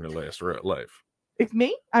Satanist during her last life. It's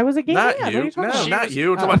me? I was a gay Not man. you. What are you talking No, about? not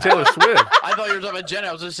you. I'm talking about Taylor Swift. I thought you were talking about Jenna.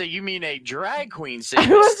 I was going to say, you mean a drag queen I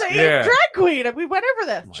Satanist. was a Yeah. drag queen. And we went over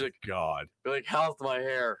this. Oh my God. You're like, how's my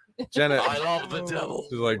hair? Jenna. I love the devil.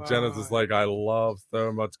 She's like, Jenna's just like, I love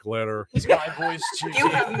so much glitter. Is my voice too You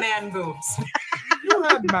deep? have man boobs. You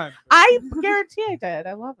had man. I guarantee I did.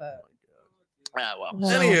 I love it. Ah, well.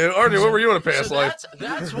 Well, Anywho, RJ, what were you in a past So life?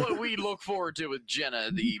 that's what we look forward to with Jenna,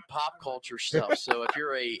 the pop culture stuff. So if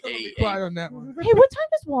you're Quiet on that one. Hey, what time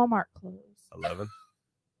does Walmart close? 11.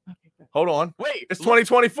 Okay, good. Hold on. wait, It's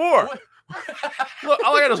 2024. What? Look,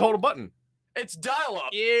 all I got is hold a button. It's dial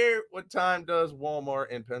up. Yeah. What time does Walmart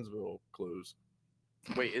in Pennsville close?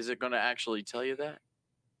 Wait, is it going to actually tell you that?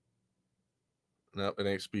 No, it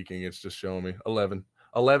ain't speaking. It's just showing me 11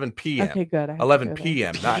 p.m. Okay, good. I have to 11 go there.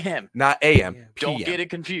 p.m. PM. Not a.m. PM. Don't PM. get it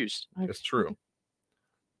confused. It's true.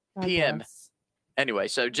 God PM. bless. Anyway,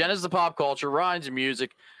 so Jenna's the pop culture, Ryan's the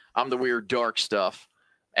music, I'm the weird dark stuff.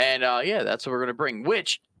 And yeah, that's what we're going to bring,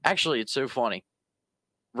 which actually it's so funny.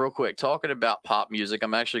 Real quick, talking about pop music,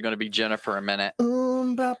 I'm actually going to be Jenna for a minute.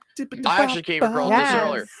 I actually came across this Yes.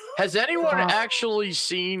 earlier. Has anyone Wow. actually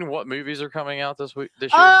seen what movies are coming out this year?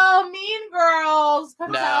 Oh, Mean Girls.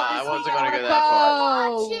 comes Nah, out this I wasn't week. gonna I go wanna that far.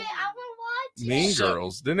 go. Watch it. I want to watch it. Mean So-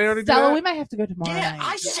 Girls. Didn't they already do Stella, that? we might have to go tomorrow Yeah, night.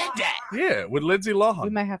 I said that. Yeah, with Lindsay We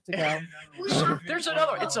Lohan. might have to go. There's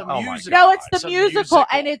another. It's a Oh my musical. No, it's the It's a musical,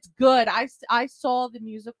 and it's good. I saw the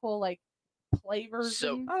musical like play version.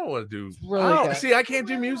 So- I don't want to do. It's really I don't- good. See, I can't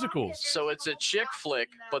do musicals. So it's a chick flick,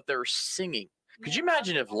 but they're singing. Could you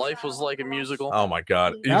imagine if life was like a musical? Oh my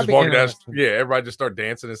God! You That'd just be walking down. interesting. Yeah, everybody just start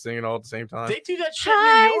dancing and singing all at the same time. They do that shit in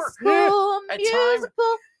High New York. School At time-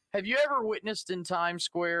 Musical. Have you ever witnessed in Times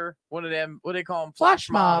Square one of them? What do they call them? Flash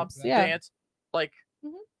mobs, yeah. Dance. Like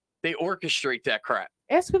Mhm. they orchestrate that crap.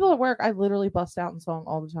 Ask people at work. I literally bust out in song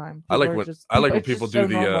all the time. I like People are when just- when it's people just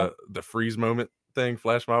do so normal. the freeze moment thing,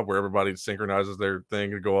 flash mob, where everybody synchronizes their thing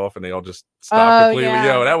to go off and they all just stop Oh, completely. yeah.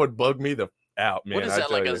 Yo, that would bug me the out, man. What is I that,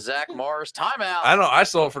 tell like you. a Zach Morris timeout I know. I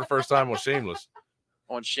saw it for the first time on Shameless.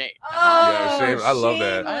 on Shane? Oh, Shameless. I love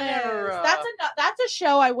that. I never, Shameless. That's a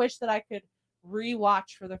show I wish that I could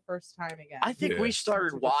rewatch for the first time again. I think Yeah. we Such a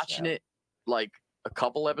started good watching show. it like a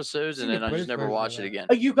couple episodes, and Seen the then I just British never version watched of it that. again.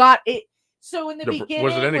 Oh, you got it. So in the Was it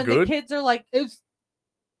beginning, any when good? the kids are like, It's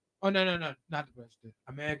oh no, not the British, the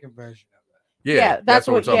American version of it. Yeah, Yeah, that's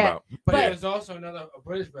what we're what- talking yeah. about. But, But- there's also a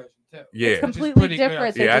British version too. Yeah, it's Which is completely pretty good.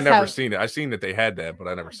 different. They yeah. I just never have- seen it. I seen that they had that, but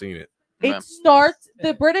I never seen it. Yeah. It starts.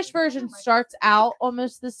 The British version starts out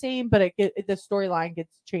almost the same, but the storyline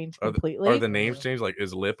gets changed completely. Are the names changed? Like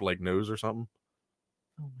is lip like nose or something?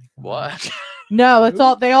 Oh my God. What? No, it's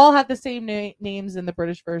all. They all have the same names in the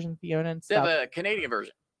British version. Fiona and They have stuff. a Canadian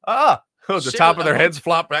version. Ah, the Shit, top of their a heads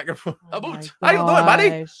flop back and forth. Oh a my boot. How you doing, buddy?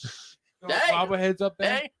 gosh. Hey. Bobbleheads up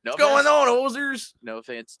there. Hey, no What's going offense. on, Ozers? No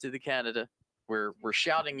offense to the Canada. We're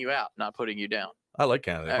shouting you out, not putting you down. I like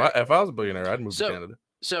Canada. All right. If I was a billionaire, I'd move So- to Canada.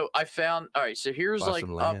 So I found. All right. So here's Buy like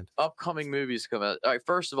some land. upcoming movies come out. All right.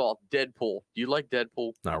 First of all, Deadpool. Do you like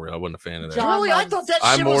Deadpool? Not really. I wasn't a fan of that. John Really? I loves- thought that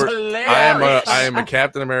I'm shit more- was hilarious. I am a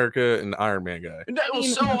Captain America and Iron Man guy. That was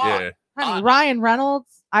mean- so odd. Yeah. Honey, Ryan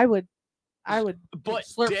Reynolds. I would But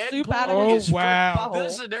slurp soup out of Oh, his wow.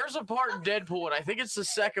 butthole. There's a part in Deadpool, and I think it's the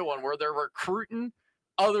second one where they're recruiting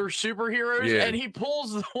other superheroes, and he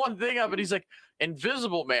pulls the one thing up, and he's like,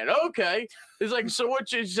 Invisible Man. Okay. He's like, so what?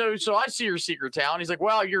 So I see your secret talent. He's like,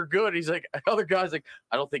 wow, you're good. He's like, other guy's like,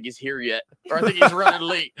 I don't think he's here yet, or I think he's running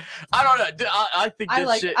late. I don't know. I think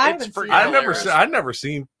this shit. It's freaking hilarious. I've never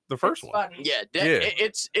seen the first one. Funny. Yeah,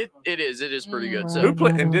 it is pretty good. So who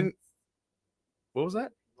played and didn't? What was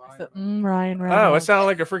that? Ryan Reynolds. Oh, it sounded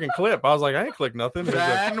like a freaking clip. I was like, I ain't clicked nothing.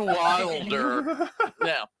 Van Wilder.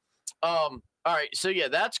 Now, all right, so yeah,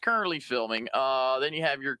 that's currently filming. Then you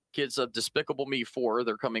have your kids of Despicable Me 4.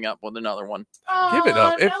 They're coming up with another one. Give it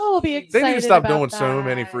up. We'll be they need to stop doing that. so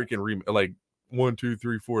many freaking like 1, 2,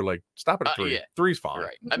 3, 4. Like stop it at 3. Yeah. 3's fine.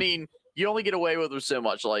 Right. I mean, you only get away with so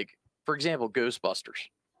much. Like, for example, Ghostbusters.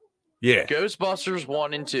 Yeah. Ghostbusters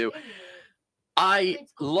 1 and 2. I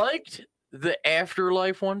liked the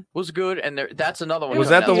Afterlife one. Was good, and that's another one. Was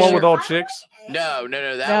that the one with all chicks? No.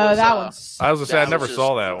 That one's. I was gonna say I never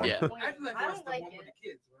saw that one. Yeah.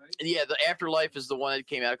 Yeah, the Afterlife is the one that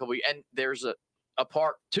came out a couple years, and there's a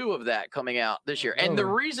part 2 of that coming out this year. And the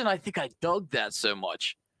reason I think I dug that so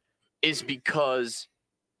much is because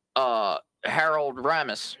Harold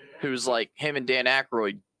Ramis, who's like him and Dan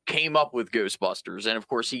Aykroyd, came up with Ghostbusters, and of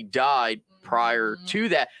course he died prior to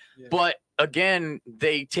that. Yeah. But again,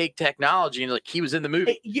 they take technology and like he was in the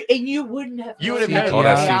movie, and you wouldn't have. You would have known all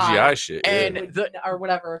that CGI shit, and or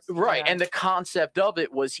whatever. Right, and the concept of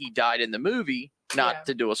it was he died in the movie. Not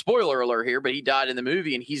to do a spoiler alert here, but he died in the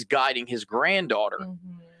movie, and he's guiding his granddaughter.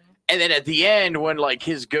 Mm-hmm. And then at the end, when like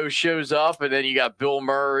his ghost shows up, and then you got Bill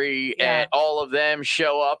Murray and all of them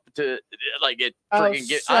show up to like it.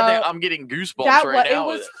 Freaking I'm getting goosebumps right now.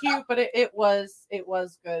 It was cute, but it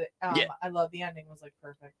was good. I love the ending. Was like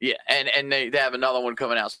perfect. Yeah, and they have another one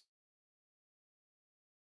coming out.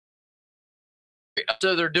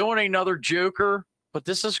 So they're doing another Joker, but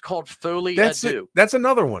this is called Foley Ado. That's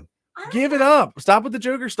another one. Give it up. Stop with the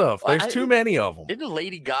Joker stuff. There's too many of them. Isn't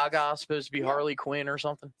Lady Gaga supposed to be Harley Quinn or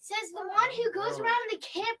something? Says the one who goes around in the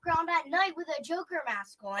campground at night with a Joker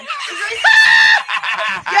mask on.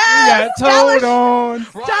 Yes, hold on.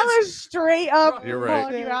 Tell her straight up. You're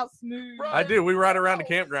right. You out smooth. I do. We ride around the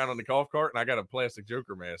campground on the golf cart, and I got a plastic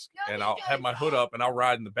Joker mask, and I'll have my hood up, and I'll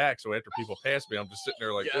ride in the back. So after people pass me, I'm just sitting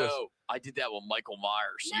there like this. I did that with Michael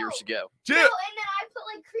Myers years ago. No, and then I put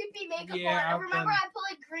like creepy makeup on. I remember I put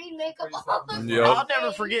like green makeup on. Yep. I'll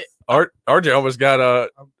never forget. RJ almost got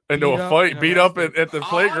into a fight, beat up at the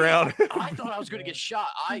playground. I thought I was going to get shot.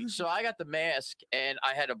 So I got the mask, and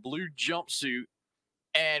I had a blue jumpsuit,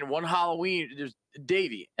 and one Halloween, there's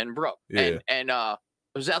Davey and Brooke, and it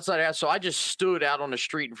was outside the house, so I just stood out on the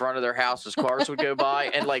street in front of their house as cars would go by,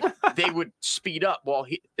 and like they would speed up. Well,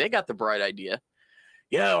 they got the bright idea.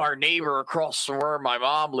 Our neighbor across from where my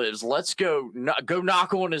mom lives, let's go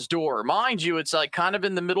knock on his door. Mind you, it's like kind of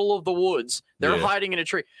in the middle of the woods. They're hiding in a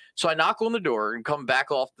tree. So I knock on the door and come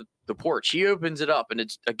back off the porch. He opens it up, and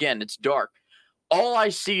it's dark. All I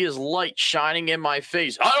see is light shining in my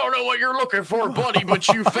face. I don't know what you're looking for, buddy, but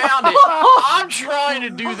you found it. I'm trying to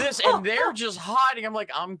do this, and they're just hiding. I'm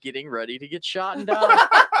like, I'm getting ready to get shot and die.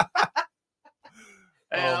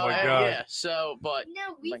 Oh my God. Yeah, so, but.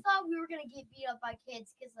 No, we thought we were going to get beat up by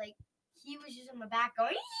kids because, like, he was just in the back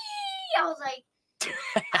going, Eee! I was like,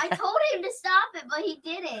 I told him to stop it, but he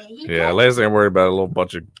didn't. Last thing I'm worried about a little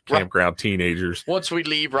bunch of campground teenagers. Once we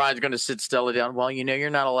leave, Ryan's going to sit Stella down. Well, you're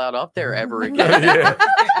not allowed up there ever again.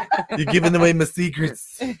 You're giving away my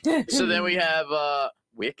secrets. So then we have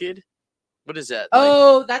Wicked. What is that?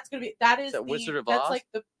 That's going to be, that is Wizard of Oz? That's like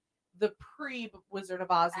the pre-Wizard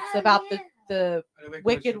of Oz. It's about the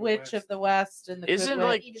Wicked Witch of the West and the Isn't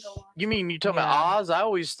like you mean you talking about Oz? I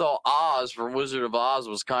always thought Oz from Wizard of Oz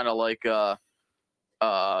was kind of like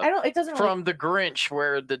it doesn't from the Grinch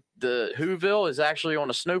where the Whoville is actually on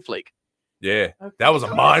a snowflake. Yeah, that was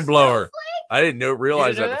a mind blower. I didn't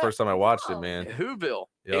realize that the first time I watched it, man. Whoville.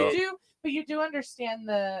 But you do understand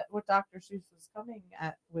what Dr. Seuss was coming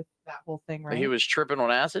at with that whole thing, right? He was tripping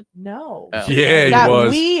on acid? No. Oh. Yeah, he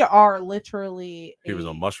was. We are literally. He was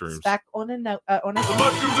on mushrooms. Speck on a note. The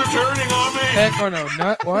mushrooms are turning on me. Speck on a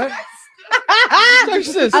nut. What? A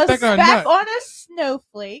speck on a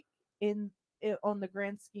snowflake on the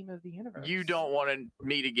grand scheme of the universe. You don't want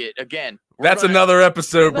me to get again. That's another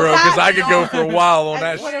episode, bro, because I could go for a while on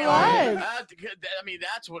that. What it was. I mean,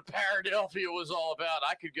 that's what Paradelphia was all about.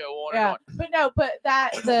 I could go on and on. But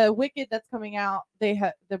the Wicked that's coming out, they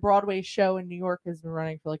have the Broadway show in New York has been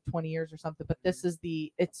running for like 20 years or something. But it's supposed to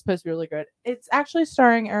be really good. It's actually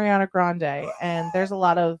starring Ariana Grande, and there's a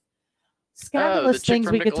lot of scandalous things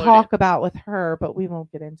we could talk about with her, but we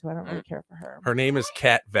won't get into. I don't really care for her. Her name is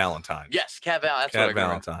Kat Valentine. Yes, Kat Valentine. Kat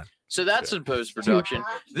Valentine. So that's in post-production.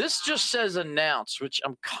 This just says announced, which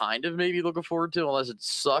I'm kind of maybe looking forward to, unless it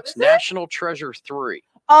sucks. National Treasure 3.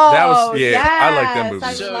 Oh, That was- yeah, yes. I like that movie.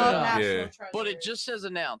 I So, love yeah. National Yeah. Treasure. But it just says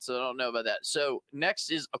announced, so I don't know about that. So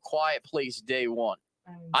next is A Quiet Place Day 1.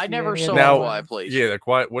 didn't I see never any of saw Now- A Quiet Place. Yeah, the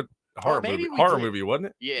quiet. What horror maybe movie? we Horror did. movie, wasn't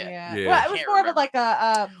it? Yeah. Yeah. Well, it was Can't more of remember. like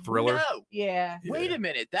a Thriller. No. yeah. Wait a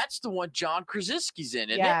minute. That's the one John Krasinski's in,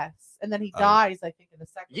 isn't it? Yes. And then he Oh. dies, I think, in the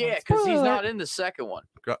second one. Yeah, because he's Spoiler. not in the second one.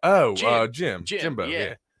 Oh, Jim. Jimbo. Yeah.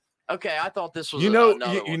 Yeah. Okay, I thought this was You know,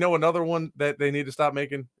 another you one. know another one that they need to stop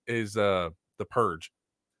making is The Purge.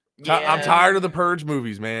 Yeah. I'm tired of the Purge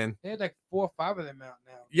movies, man. They had like 4 or 5 of them out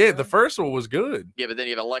now. Yeah, the first one was good. Yeah, but then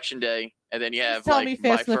you have Election Day, and then you have Tell like me My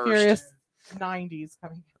Fast and the First. Furious 90s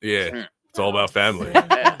coming. Yeah, it's all about family.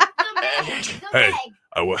 The Hey, Meg.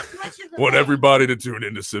 I Much of the want Meg. everybody to tune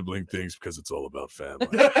into sibling things because it's all about family.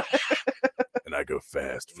 And I go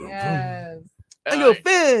fast. Vroom, vroom. Yes.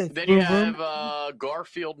 fast. Then you have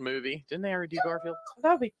Garfield movie. Didn't they already do Garfield?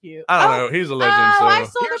 That would be cute. I don't know. He's a legend. Oh, so I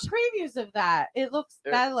saw Here's- the previews of that. It looks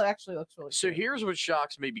actually looks really So cute. here's what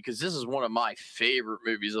shocks me, because this is one of my favorite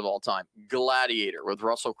movies of all time: Gladiator with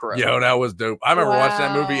Russell Crowe. Yo, that was dope. I remember watching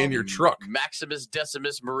that movie in Wow. your truck. Maximus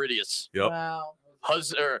Decimus Meridius, Yep. Wow.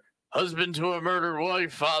 husband to a murdered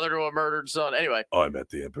wife, father to a murdered son. Anyway, I'm at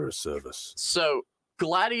the Emperor's service. so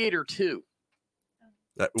Gladiator 2.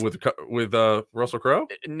 With Russell Crowe.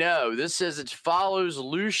 No, this says it follows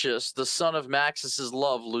Lucius, the son of Maximus's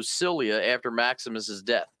love, Lucilia, after Maximus's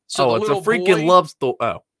death. So the It's a little freaking boy- love story.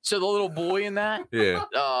 Oh, So the little boy in that, yeah,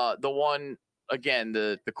 the one again,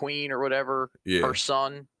 the queen or whatever, yeah. her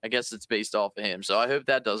son. I guess it's based off of him. So I hope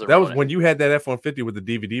that doesn't. That was ruin it. when you had that F-150 with the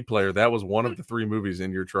DVD player. That was one of the 3 movies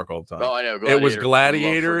in your truck all the time. Oh, I know. It was Love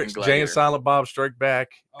Gladiator, freaking Jay Gladiator. and Silent Bob Strike Back,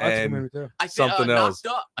 Oh, that's a good and movie too. I think, something else.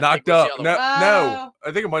 Knocked Up. I Knocked think was Up. the No, other one. no,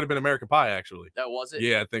 I think it might have been American Pie actually. That was it.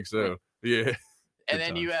 Yeah, I think so. Yeah. And Good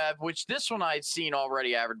then you times. have, which this one I had seen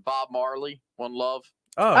already. Average Bob Marley, One Love.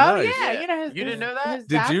 Oh, Oh nice. yeah, Yeah. you know. You didn't know that? his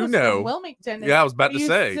Did dad you was from know? Wilmington? Yeah, I was about and to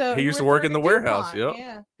say he used to work in the warehouse. DuPont, Yep.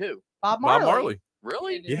 Yeah. Who? Bob Bob Marley. Marley.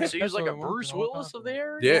 Really? Yeah. So he was like a That's what I wanted Bruce the whole Willis time. of the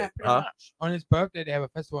area. Yeah, pretty huh? much. On his birthday, they have a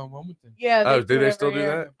festival in Wilmington. Yeah. Oh, do do they it still every do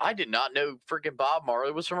year. that? I did not know freaking Bob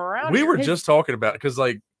Marley was from around We here. were His- just talking about because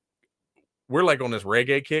like we're like on this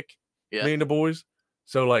reggae kick, Yeah. me and the boys.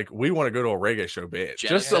 So like we want to go to a reggae show bad,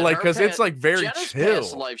 Jenna's just so in like her because it's past- like very Jenna's chill.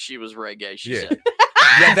 past life, she was reggae. She Yeah. said.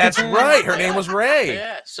 Yeah, that's right. Her name was Ray.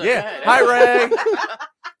 Yeah. So Yeah. Hi, Ray.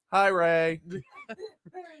 Hi, Ray.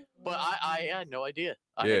 But I had no idea.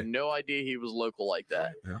 I Yeah. had no idea he was local like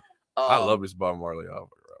that. Yeah. I Um, love this Bob Marley. I'll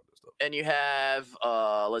fuck around with this stuff. And you have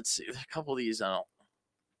let's see, a couple of these. I don't.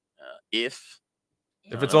 If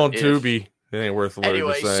If it's on if- Tubi, it ain't worth the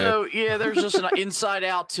anyway, saying. so yeah, there's just an Inside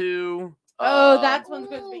Out 2. Oh, that one's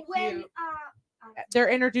going to be Ooh, when, cute. They're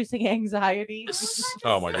introducing anxiety.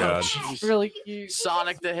 Oh my god. jeez. really cute.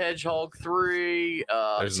 Sonic the Hedgehog 3. It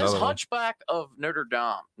There's says another one. Hunchback of Notre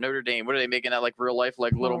Dame. Notre Dame. What are they making that like real life,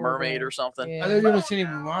 like Little Mermaid or something? Yeah. I don't even seen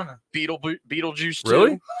Moana. Beetlejuice 2.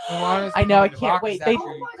 Really? Moana's I know, I the can't rock wait. is They- actually-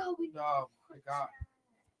 Oh my god, we Oh my god.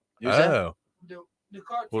 Who's that? Oh, The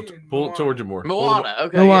pull, cartoon. pull Moana. towards you more. Moana.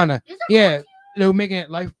 Okay. yeah. Moana. Is it Yeah, they were making it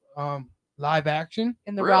live action.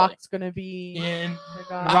 And the Really? Rock's going to be. And Oh my The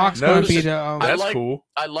God. Rock's No, gonna be this- the I That's like- cool.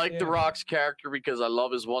 I like The Yeah. Rock's character because I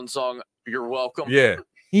love his one song, You're Welcome. Yeah.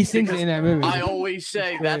 he sings it in that movie. I always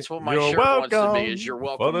say that's what my You're shirt wants to welcome be is You're For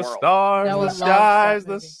Welcome the World. stars, That the was skies,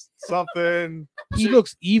 love the something. He So-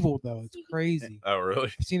 looks evil though. It's crazy. Oh, really?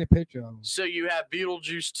 I've seen a picture of him. So you have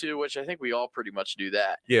Beetlejuice 2, which I think we all pretty much do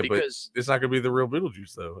that. Yeah, but because it's not gonna be the real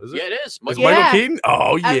Beetlejuice, though, is it? yeah, it is. Is Yeah. Michael Keaton?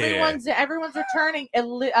 Oh yeah. Everyone's returning. And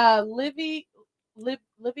Livia,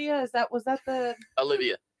 was that the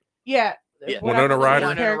Olivia. yeah. Yeah. whatever Winona the Ryder?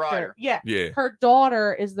 character. Winona Ryder. Yeah. Yeah. Her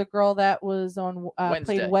daughter is the girl that was on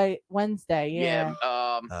played Wednesday. Yeah.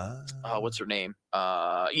 What's her name? Yeah,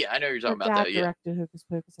 I know who you're talking about that. Yeah. Directed Hocus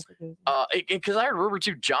Pocus. I forget. Because I remember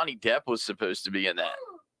too, Johnny Depp was supposed to be in that,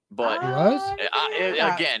 but He was?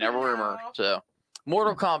 again, a rumor. So,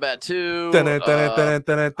 Mortal Kombat 2.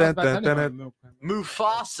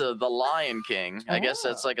 Mufasa, the Lion King. I guess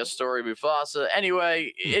that's like a story of Mufasa.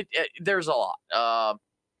 Anyway, there's a lot.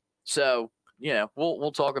 So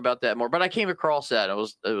we'll talk about that more. But I came across that. It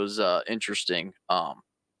was interesting.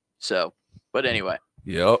 So, but anyway.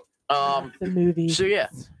 Yep. The movie. So yeah,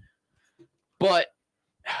 but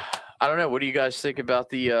I don't know. What do you guys think about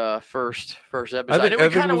the first episode? I think- know I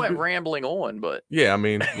we think kind it of was went good. rambling on, but Yeah, I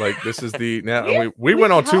mean, like this is the now We've- we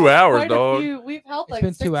went on 2 held hours, quite a dog. We've held It's like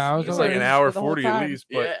been 2 6 hours It's like an already. hour for the whole 40 at time. least.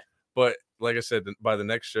 yeah. But like I said, by the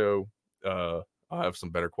next show, I'll have some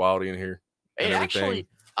better quality in here. and And everything. actually,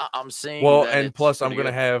 I'm saying. Well, that and it's plus I'm pretty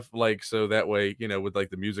gonna good. have like so that way, with like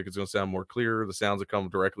the music it's gonna sound more clear. The sounds that come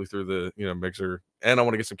directly through the mixer. And I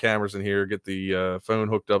want to get some cameras in here, get the phone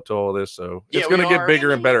hooked up to all this. So Yeah, it's we gonna get are.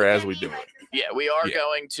 bigger and better as we do it. Yeah, we are Yeah.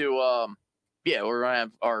 going to we're gonna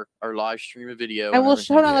have our live stream of video. And we'll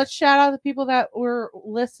everything. shout out. Let's shout out the people that were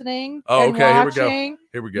listening. Oh, and okay, here we go. watching.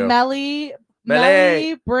 Here we go. Melly,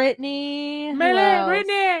 Brittany, who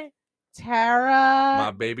else? Tara,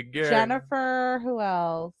 My baby girl. Jennifer, who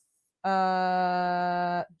else?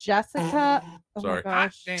 Jessica. Oh Sorry. my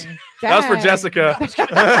gosh. That was for Dang. Jessica.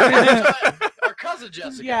 Our cousin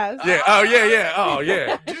Jessica. Yes. Yeah. Oh yeah, yeah. Oh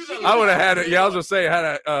yeah. I would have had it. Yeah, I was gonna say I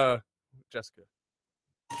had a Jessica.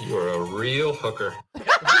 You're a real hooker.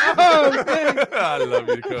 Oh, thanks. I love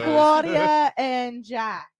you, cuz. Claudia and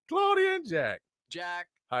Jack. Claudia and Jack. Jack.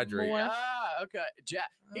 Hydrate. More. Okay. Jack.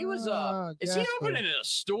 He was is Jasper. he opening in a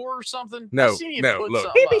store or something? No, I seen him no, put look.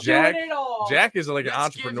 something He be up. Jack- doing it all. Jack is like an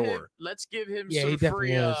Let's give entrepreneur. him- Let's give him Yeah, he some definitely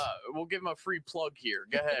free. is. We'll give him a free plug here.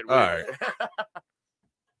 Go ahead. All right.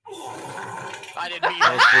 I didn't mean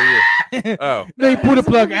That was for you. Oh. They put a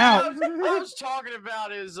plug out. I was talking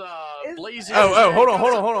about his blazing. Oh, hold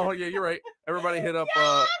on. Yeah, you're right. Everybody hit up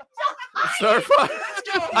Star Fox.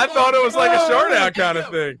 I thought it was like a short out kind of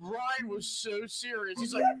thing. Ryan was so serious.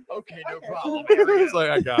 He's like, okay, no problem. Here we It's go. like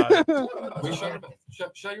I got it.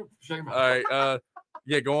 Shut your mouth. All right.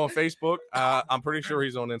 Yeah, go on Facebook. I'm pretty sure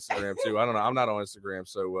he's on Instagram too. I don't know. I'm not on Instagram.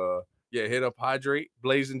 So yeah, hit up Hydrate,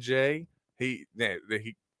 Blazing J. He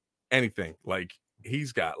anything. Like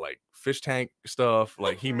he's got like fish tank stuff.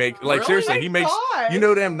 Like he make like Really? seriously, he makes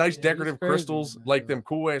them nice Yeah, decorative he's crazy, crystals, man. like them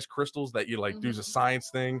cool ass crystals that you like do a science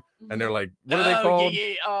thing, and they're like, what are Oh, they called?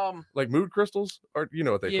 Yeah, Like mood crystals, or you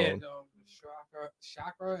know what they call them?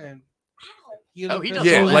 Chakra and Oh, he does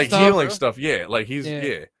Yeah, all that like stuff. healing stuff. Yeah, like he's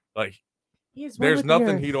Yeah. like He's one there's with the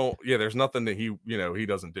nothing earth. he don't. Yeah, there's nothing that he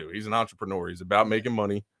doesn't do. He's an entrepreneur. He's about making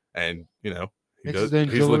money, and he Mixes does. in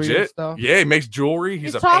He's jewelry and legit. stuff. Yeah, he makes jewelry.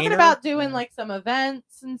 He's a talking painter. about doing like some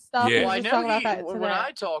events and stuff. Yeah. We Well, I were know talking about that when today.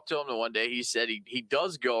 I talked to him the one day, he said he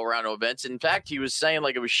does go around to events. In fact, he was saying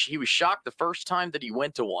like he was shocked the first time that he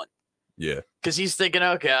went to one. Yeah. Because he's thinking,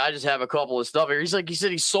 okay, I just have a couple of stuff here. He said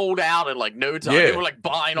he sold out in like no time. Yeah. They were like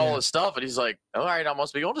buying all Yeah. this stuff, and he's like, all right, I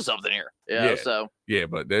must be onto something here. Yeah. Yeah. So Yeah,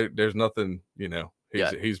 but there's nothing.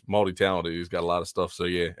 He's multi-talented. He's got a lot of stuff. So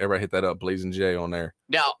yeah, everybody hit that up, Blazing J on there.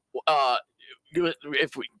 now,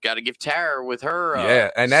 if we got to give Tara with her, Yeah,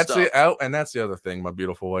 and that's stuff. it. Oh, and that's the other thing, my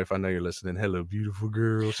beautiful wife. I know you're listening. Hello, beautiful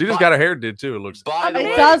girl. She just By- got her hair did too. It looks. By the It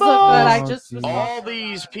way, does look good. I Oh, just geez. all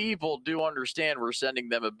these people do understand we're sending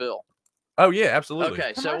them a bill. Oh yeah, absolutely.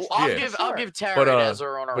 Okay, so Commercial. I'll Yeah. give Tara But, it as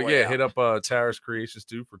her on our But way yeah, out. hit up Tara's Creations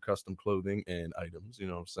too for custom clothing and items. You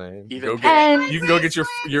know what I'm saying? Even Go better. get, And you can go get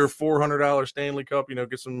your $400 Stanley Cup. Get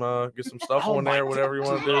some stuff Oh on my there, whatever you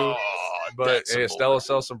want to do. God, But that's yeah, some Stella bullshit.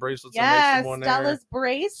 sells some bracelets and yes, makes some on there. Stella's So,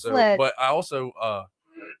 bracelet. but I also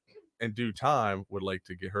in due time would like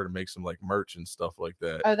to get her to make some like merch and stuff like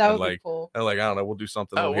that. Oh, that and would like be cool. and like I don't know, we'll do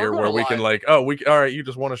something Oh, on we're here gonna where we can live- like, all right, you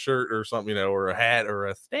just want a shirt or something, or a hat or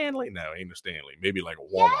a Stanley. No, ain't a Stanley. Maybe like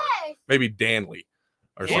a Walmart. Yes. Maybe Danley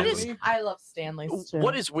or What something. is- I love Stanley's too.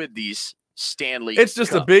 What is with these Stanley? It's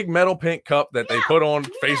just a cups? big metal pink cup that they No, put on no.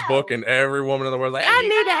 Facebook, and every woman in the world is like, And I you-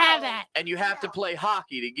 need to have that. and you have to play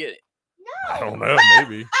hockey to get it. I don't know,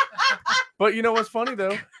 maybe. But you know what's funny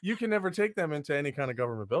though? You can never take them into any kind of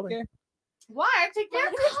government building. Yeah. Why? I take They're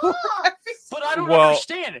my cups. But I don't Well,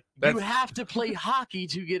 understand. You that's- have to play hockey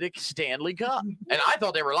to get a Stanley Cup, and I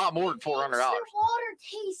thought they were a lot more than $400. Their water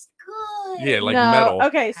tastes good. Yeah, like no. metal.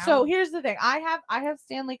 Okay, so How? here's the thing. I have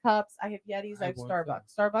Stanley cups. I have Yetis. I I have want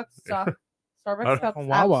Starbucks. them. Starbucks suck. Oh, Starbucks cups. On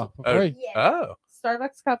Wawa. Oh, Okay. Yeah. Oh,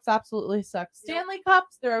 Starbucks cups absolutely suck. Stanley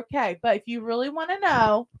cups, they're okay. But if you really want to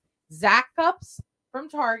know, Zach cups from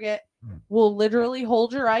Target will literally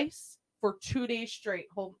hold your ice for 2 days straight.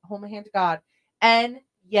 Hold my hand to God. And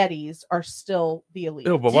Yetis are still the elite.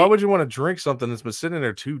 ew, but why would you want to drink something that's been sitting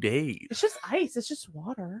there 2 days? It's just ice. It's just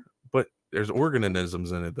water. But there's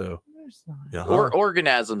organisms in it though. There's not. Yeah. Or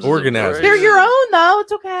organisms. is a Organisms. word. They're your own though.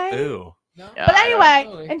 It's okay. Ew. Yeah, But I- anyway,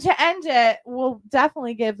 Absolutely. and to end it, we'll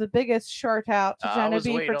definitely give the biggest shout out to I was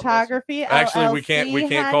Jennabee waiting on this. Photography. Actually, we LLC,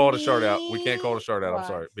 can't call it a shout out. We can't call it a honey. shout out. I'm What?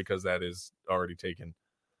 sorry, because that is already taken.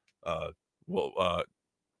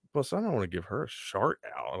 Well, so I don't want to give her a shout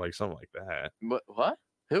out, like something like that. What?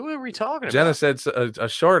 Who are we talking Jenna about? said a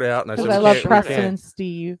shout out, and I said Because I we love can't- we Preston can't. and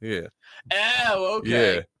Steve. Yeah, Oh,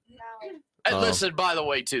 okay. yeah. No. And Um, listen, by the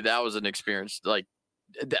way, too, that was an experience. Like,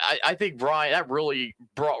 I think Brian, that really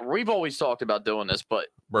brought. We've always talked about doing this, but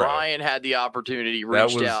Bro. Brian had the opportunity, That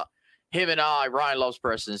reached was- out. Him and I, Ryan loves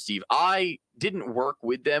Preston and Steve. I didn't work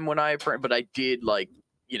with them when but I did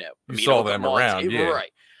you You saw them around, yeah.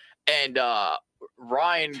 Right. And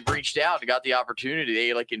Ryan reached out and got the opportunity.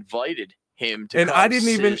 They like invited him to and come I didn't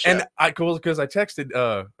see even the show. and I cool because I texted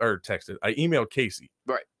I emailed Casey.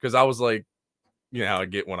 Right. Because I was like, you know how I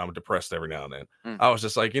get when I'm depressed every now and then. Mm. I was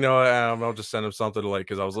just like, you know, I'll just send him something to like,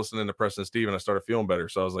 because I was listening to Preston and Steve and I started feeling better.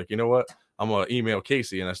 So I was like, you know what? I'm going to email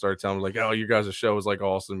Casey. And I started telling him like, oh, you guys' show is like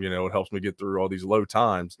awesome. You know, it helps me get through all these low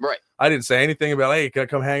times. Right. I didn't say anything about, hey, can I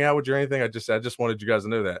come hang out with you or anything? I just wanted you guys to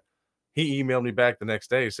know that. He emailed me back the next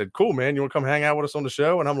day. He said, cool, man. You want to come hang out with us on the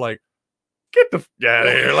show? And I'm like, get the out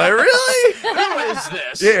of here. Like, really? Who is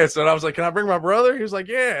this? Yeah. So I was like, can I bring my brother? He was like,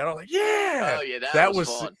 yeah. And I was like, yeah. Oh, yeah. That was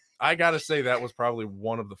fun. I gotta say that was probably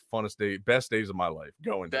one of the best days of my life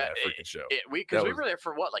going to that freaking show. Because we were there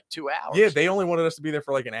for what, like 2 hours? Yeah, they only wanted us to be there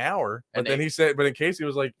for like an hour. But then he said, but in case he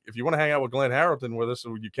was like, if you want to hang out with Glenn Harrelson with us,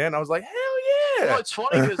 you can. I was like, hell yeah. Well, it's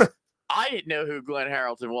funny because I didn't know who Glenn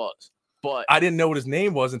Harrelson was. But I didn't know what his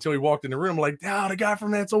name was until he walked in the room. I'm like, the guy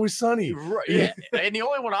from That's Always Sunny. Right, yeah. And the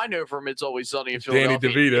only one I know from It's Always Sunny in Danny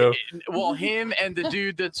Philadelphia. DeVito. Well, him and the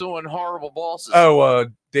dude that's on Horrible Bosses. Oh,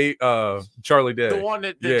 Charlie Day. The one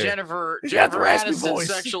that Jennifer Aniston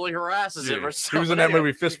sexually harasses him or something. He was in that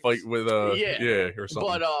movie Fist Fight with or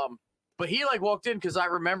something. But he like walked in because I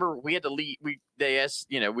remember we had to leave. They asked,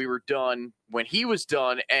 we were done when he was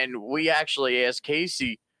done, and we actually asked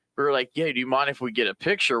Casey. We were like, yeah, do you mind if we get a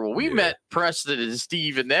picture? Well, we met Preston and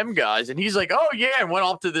Steve and them guys, and he's like, oh, yeah, and went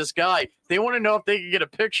off to this guy. They want to know if they could get a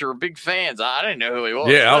picture. Big fans. I didn't know who he was.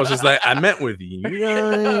 Yeah, I was just like, I met with you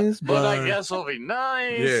guys. But I guess it'll be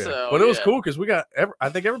nice. Yeah, so, but it was cool because we got, I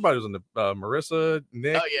think everybody was in the, Marissa,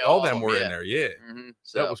 Nick, all them were in there. Yeah,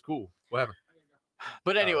 so that was cool. Whatever.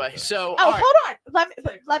 But anyway, so. Oh, hold on.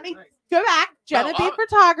 Let me go back. Jennabee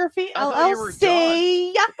Photography,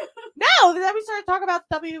 LLC. No, then we started talking about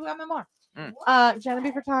WMMR.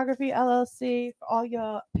 Jennabee Photography, LLC, for all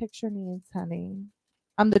your picture needs, honey.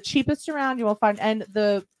 I'm the cheapest around. You will find, and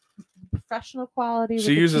the professional quality.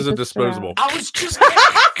 She uses a disposable. I was just.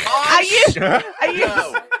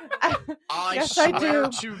 Yes, I do.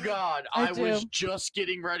 To God, I was just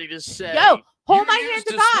getting ready to say. Yo, hold my hand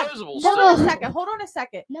to God. Hold on a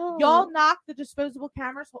second. No. Y'all knock the disposable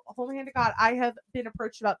cameras. Hold my hand to God. I have been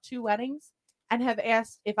approached about 2 weddings and have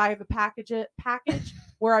asked if I have a package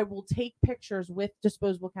where I will take pictures with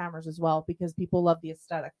disposable cameras as well because people love the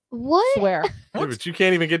aesthetic. What? Swear. Yeah, but you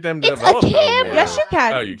can't even get them It's developed. a camera. Yes, you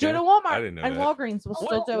can. Oh, you do it can? at Walmart I didn't know and that. Walgreens will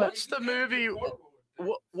still do it. What's the movie?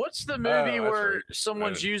 What's the movie where right.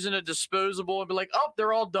 someone's using a disposable and be like, oh,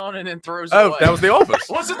 they're all done, and then throws it Oh, away? that was The Office.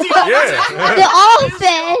 Was it The Office? Yeah. The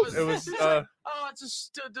Office. It was.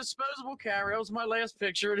 It's a disposable camera. That was my last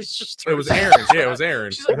picture. And it's just. It was Aaron. Yeah, it was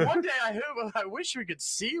Aaron. She's like, one day I wish we could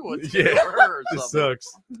see what's Yeah, her. It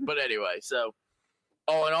sucks. But anyway, so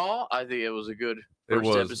all in all, I think it was a good first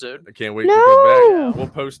episode. I can't wait to go back. We'll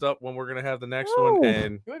post up when we're gonna have the next one,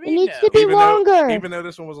 and it needs to be longer. Even though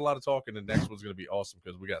this one was a lot of talking, the next one's gonna be awesome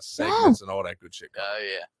because we got segments and all that good shit. Oh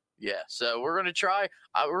yeah. So we're gonna try.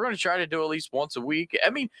 We're gonna try to do at least once a week. I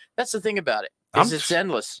mean, that's the thing about it. It's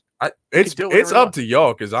endless. It's up to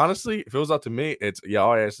y'all because honestly, if it was up to me, it's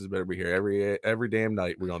y'all asses better be here every damn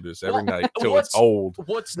night. We're gonna do this every night till it's old.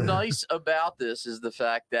 What's nice about this is the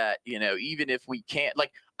fact that even if we can't,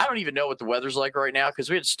 like, I don't even know what the weather's like right now because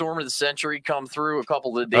we had Storm of the Century come through a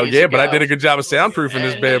couple of days. Oh yeah, ago. but I did a good job of soundproofing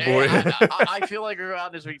this bad boy. I feel like we're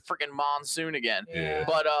out this week freaking monsoon again. Yeah.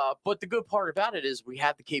 But the good part about it is we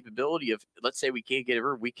have the capability of, let's say we can't get it,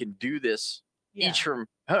 we can do this each from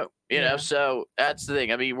home. You know, so that's the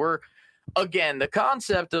thing. I mean, again, the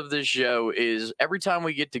concept of this show is every time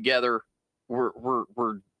we get together,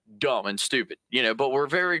 we're dumb and stupid, but we're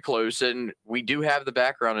very close and we do have the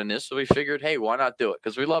background in this. So we figured, hey, why not do it?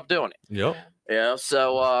 Because we love doing it. Yep. Yeah.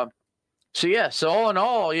 So all in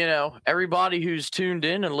all, everybody who's tuned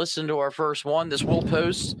in and listened to our first one, this will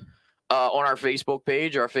post on our Facebook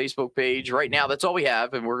page. Our Facebook page right now, that's all we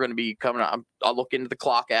have, and we're going to be coming out. I'll look into the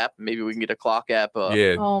clock app. Maybe we can get a clock app.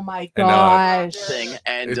 Oh my gosh. Thing.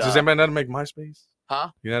 And does anybody know how to make MySpace? Huh?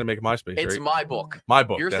 You know how to make MySpace, It's right? my book. My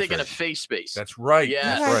book. You're thinking right. of FaceSpace. That's right.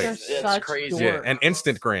 Yeah, that's right. That's crazy. Yeah, and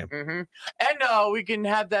Instagram. Mm-hmm. And we can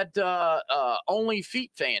have that Only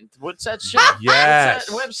Feet fan. What's that shit? Yes.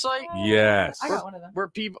 What's that website? Yes. I got one of them. Where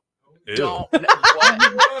people Ew. don't. I'm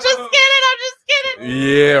just kidding.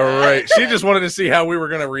 Yeah, right. She just wanted to see how we were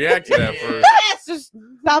going to react to that first. Yes, just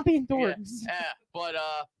stop being dorks. Yeah.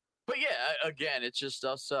 But yeah, again, it's just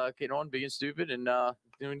us getting on, being stupid, and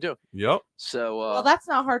doing. Yep. So. Well, that's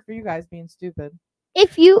not hard for you guys being stupid.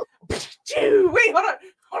 If you. Dude, wait,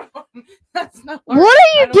 hold on. That's not hard. What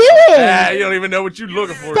are you doing? You don't even know what you're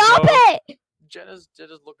looking for. Stop it. Jenna's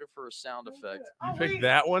looking for a sound effect. You picked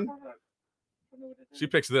that one? She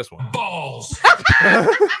picks this one. Balls.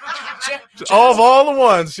 Of all the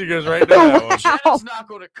ones, she goes right down that one. Jenna's not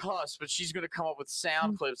going to cuss, but she's going to come up with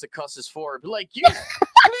sound clips that cusses for it. Like you.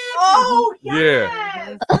 Oh, Yeah.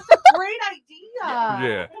 yes. That's a great idea.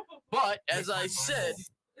 Yeah. But as I said,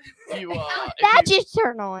 you That just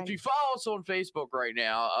turned on. if you follow us on Facebook right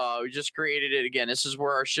now, we just created it again. This is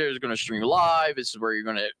where our show is going to stream live. This is where you're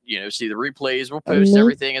going to, see the replays. We'll post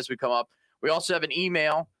everything as we come up. We also have an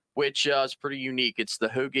email, which is pretty unique. It's the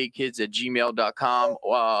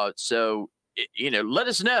HogateKids@gmail.com. So, let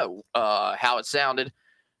us know how it sounded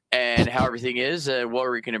and how everything is and what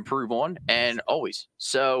we can improve on. And always.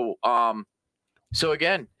 So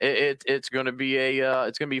again, it's going to be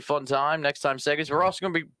a fun time. Next time segments. We're also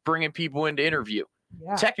going to be bringing people in to interview.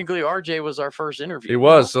 Yeah. Technically, RJ was our first interview. He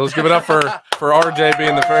was. So let's give it up for RJ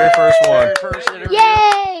being the very first one. Very first interview.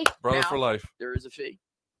 Yay! Brother Now, for life. There is a fee.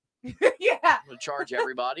 Yeah. We'll charge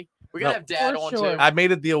everybody. We gotta No. have Dad For on sure. too. I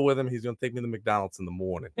made a deal with him. He's going to take me to McDonald's in the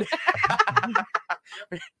morning.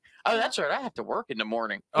 Oh, that's right. I have to work in the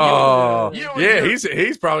morning. Oh, You- yeah. you-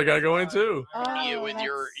 He's probably got to go in too. You with that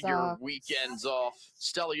your sucks. weekends off.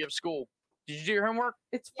 Stella, you have school. Did you do your homework?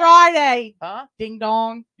 It's Friday. Huh? Ding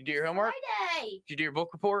dong. You do your homework? Friday. Did you do your book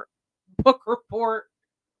report? Book report.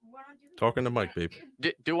 Talking to Mike, babe.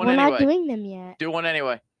 Do one We're anyway. not doing them yet. Do one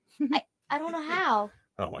anyway. I don't know how.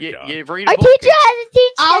 Oh my You, God. you read a Our book. teacher has to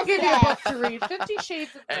teach I'll us give you a that. book to read. 50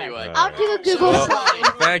 Shades of Grey. Anyway. I'll do a Google Well, search.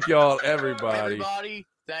 thank y'all, everybody. Everybody,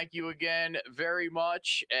 thank you again very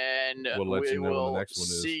much. And We'll let we you know when the will next one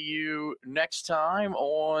is. see you next time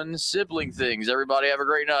on Sibling Things. Everybody have a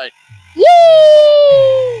great night.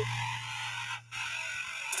 Yay!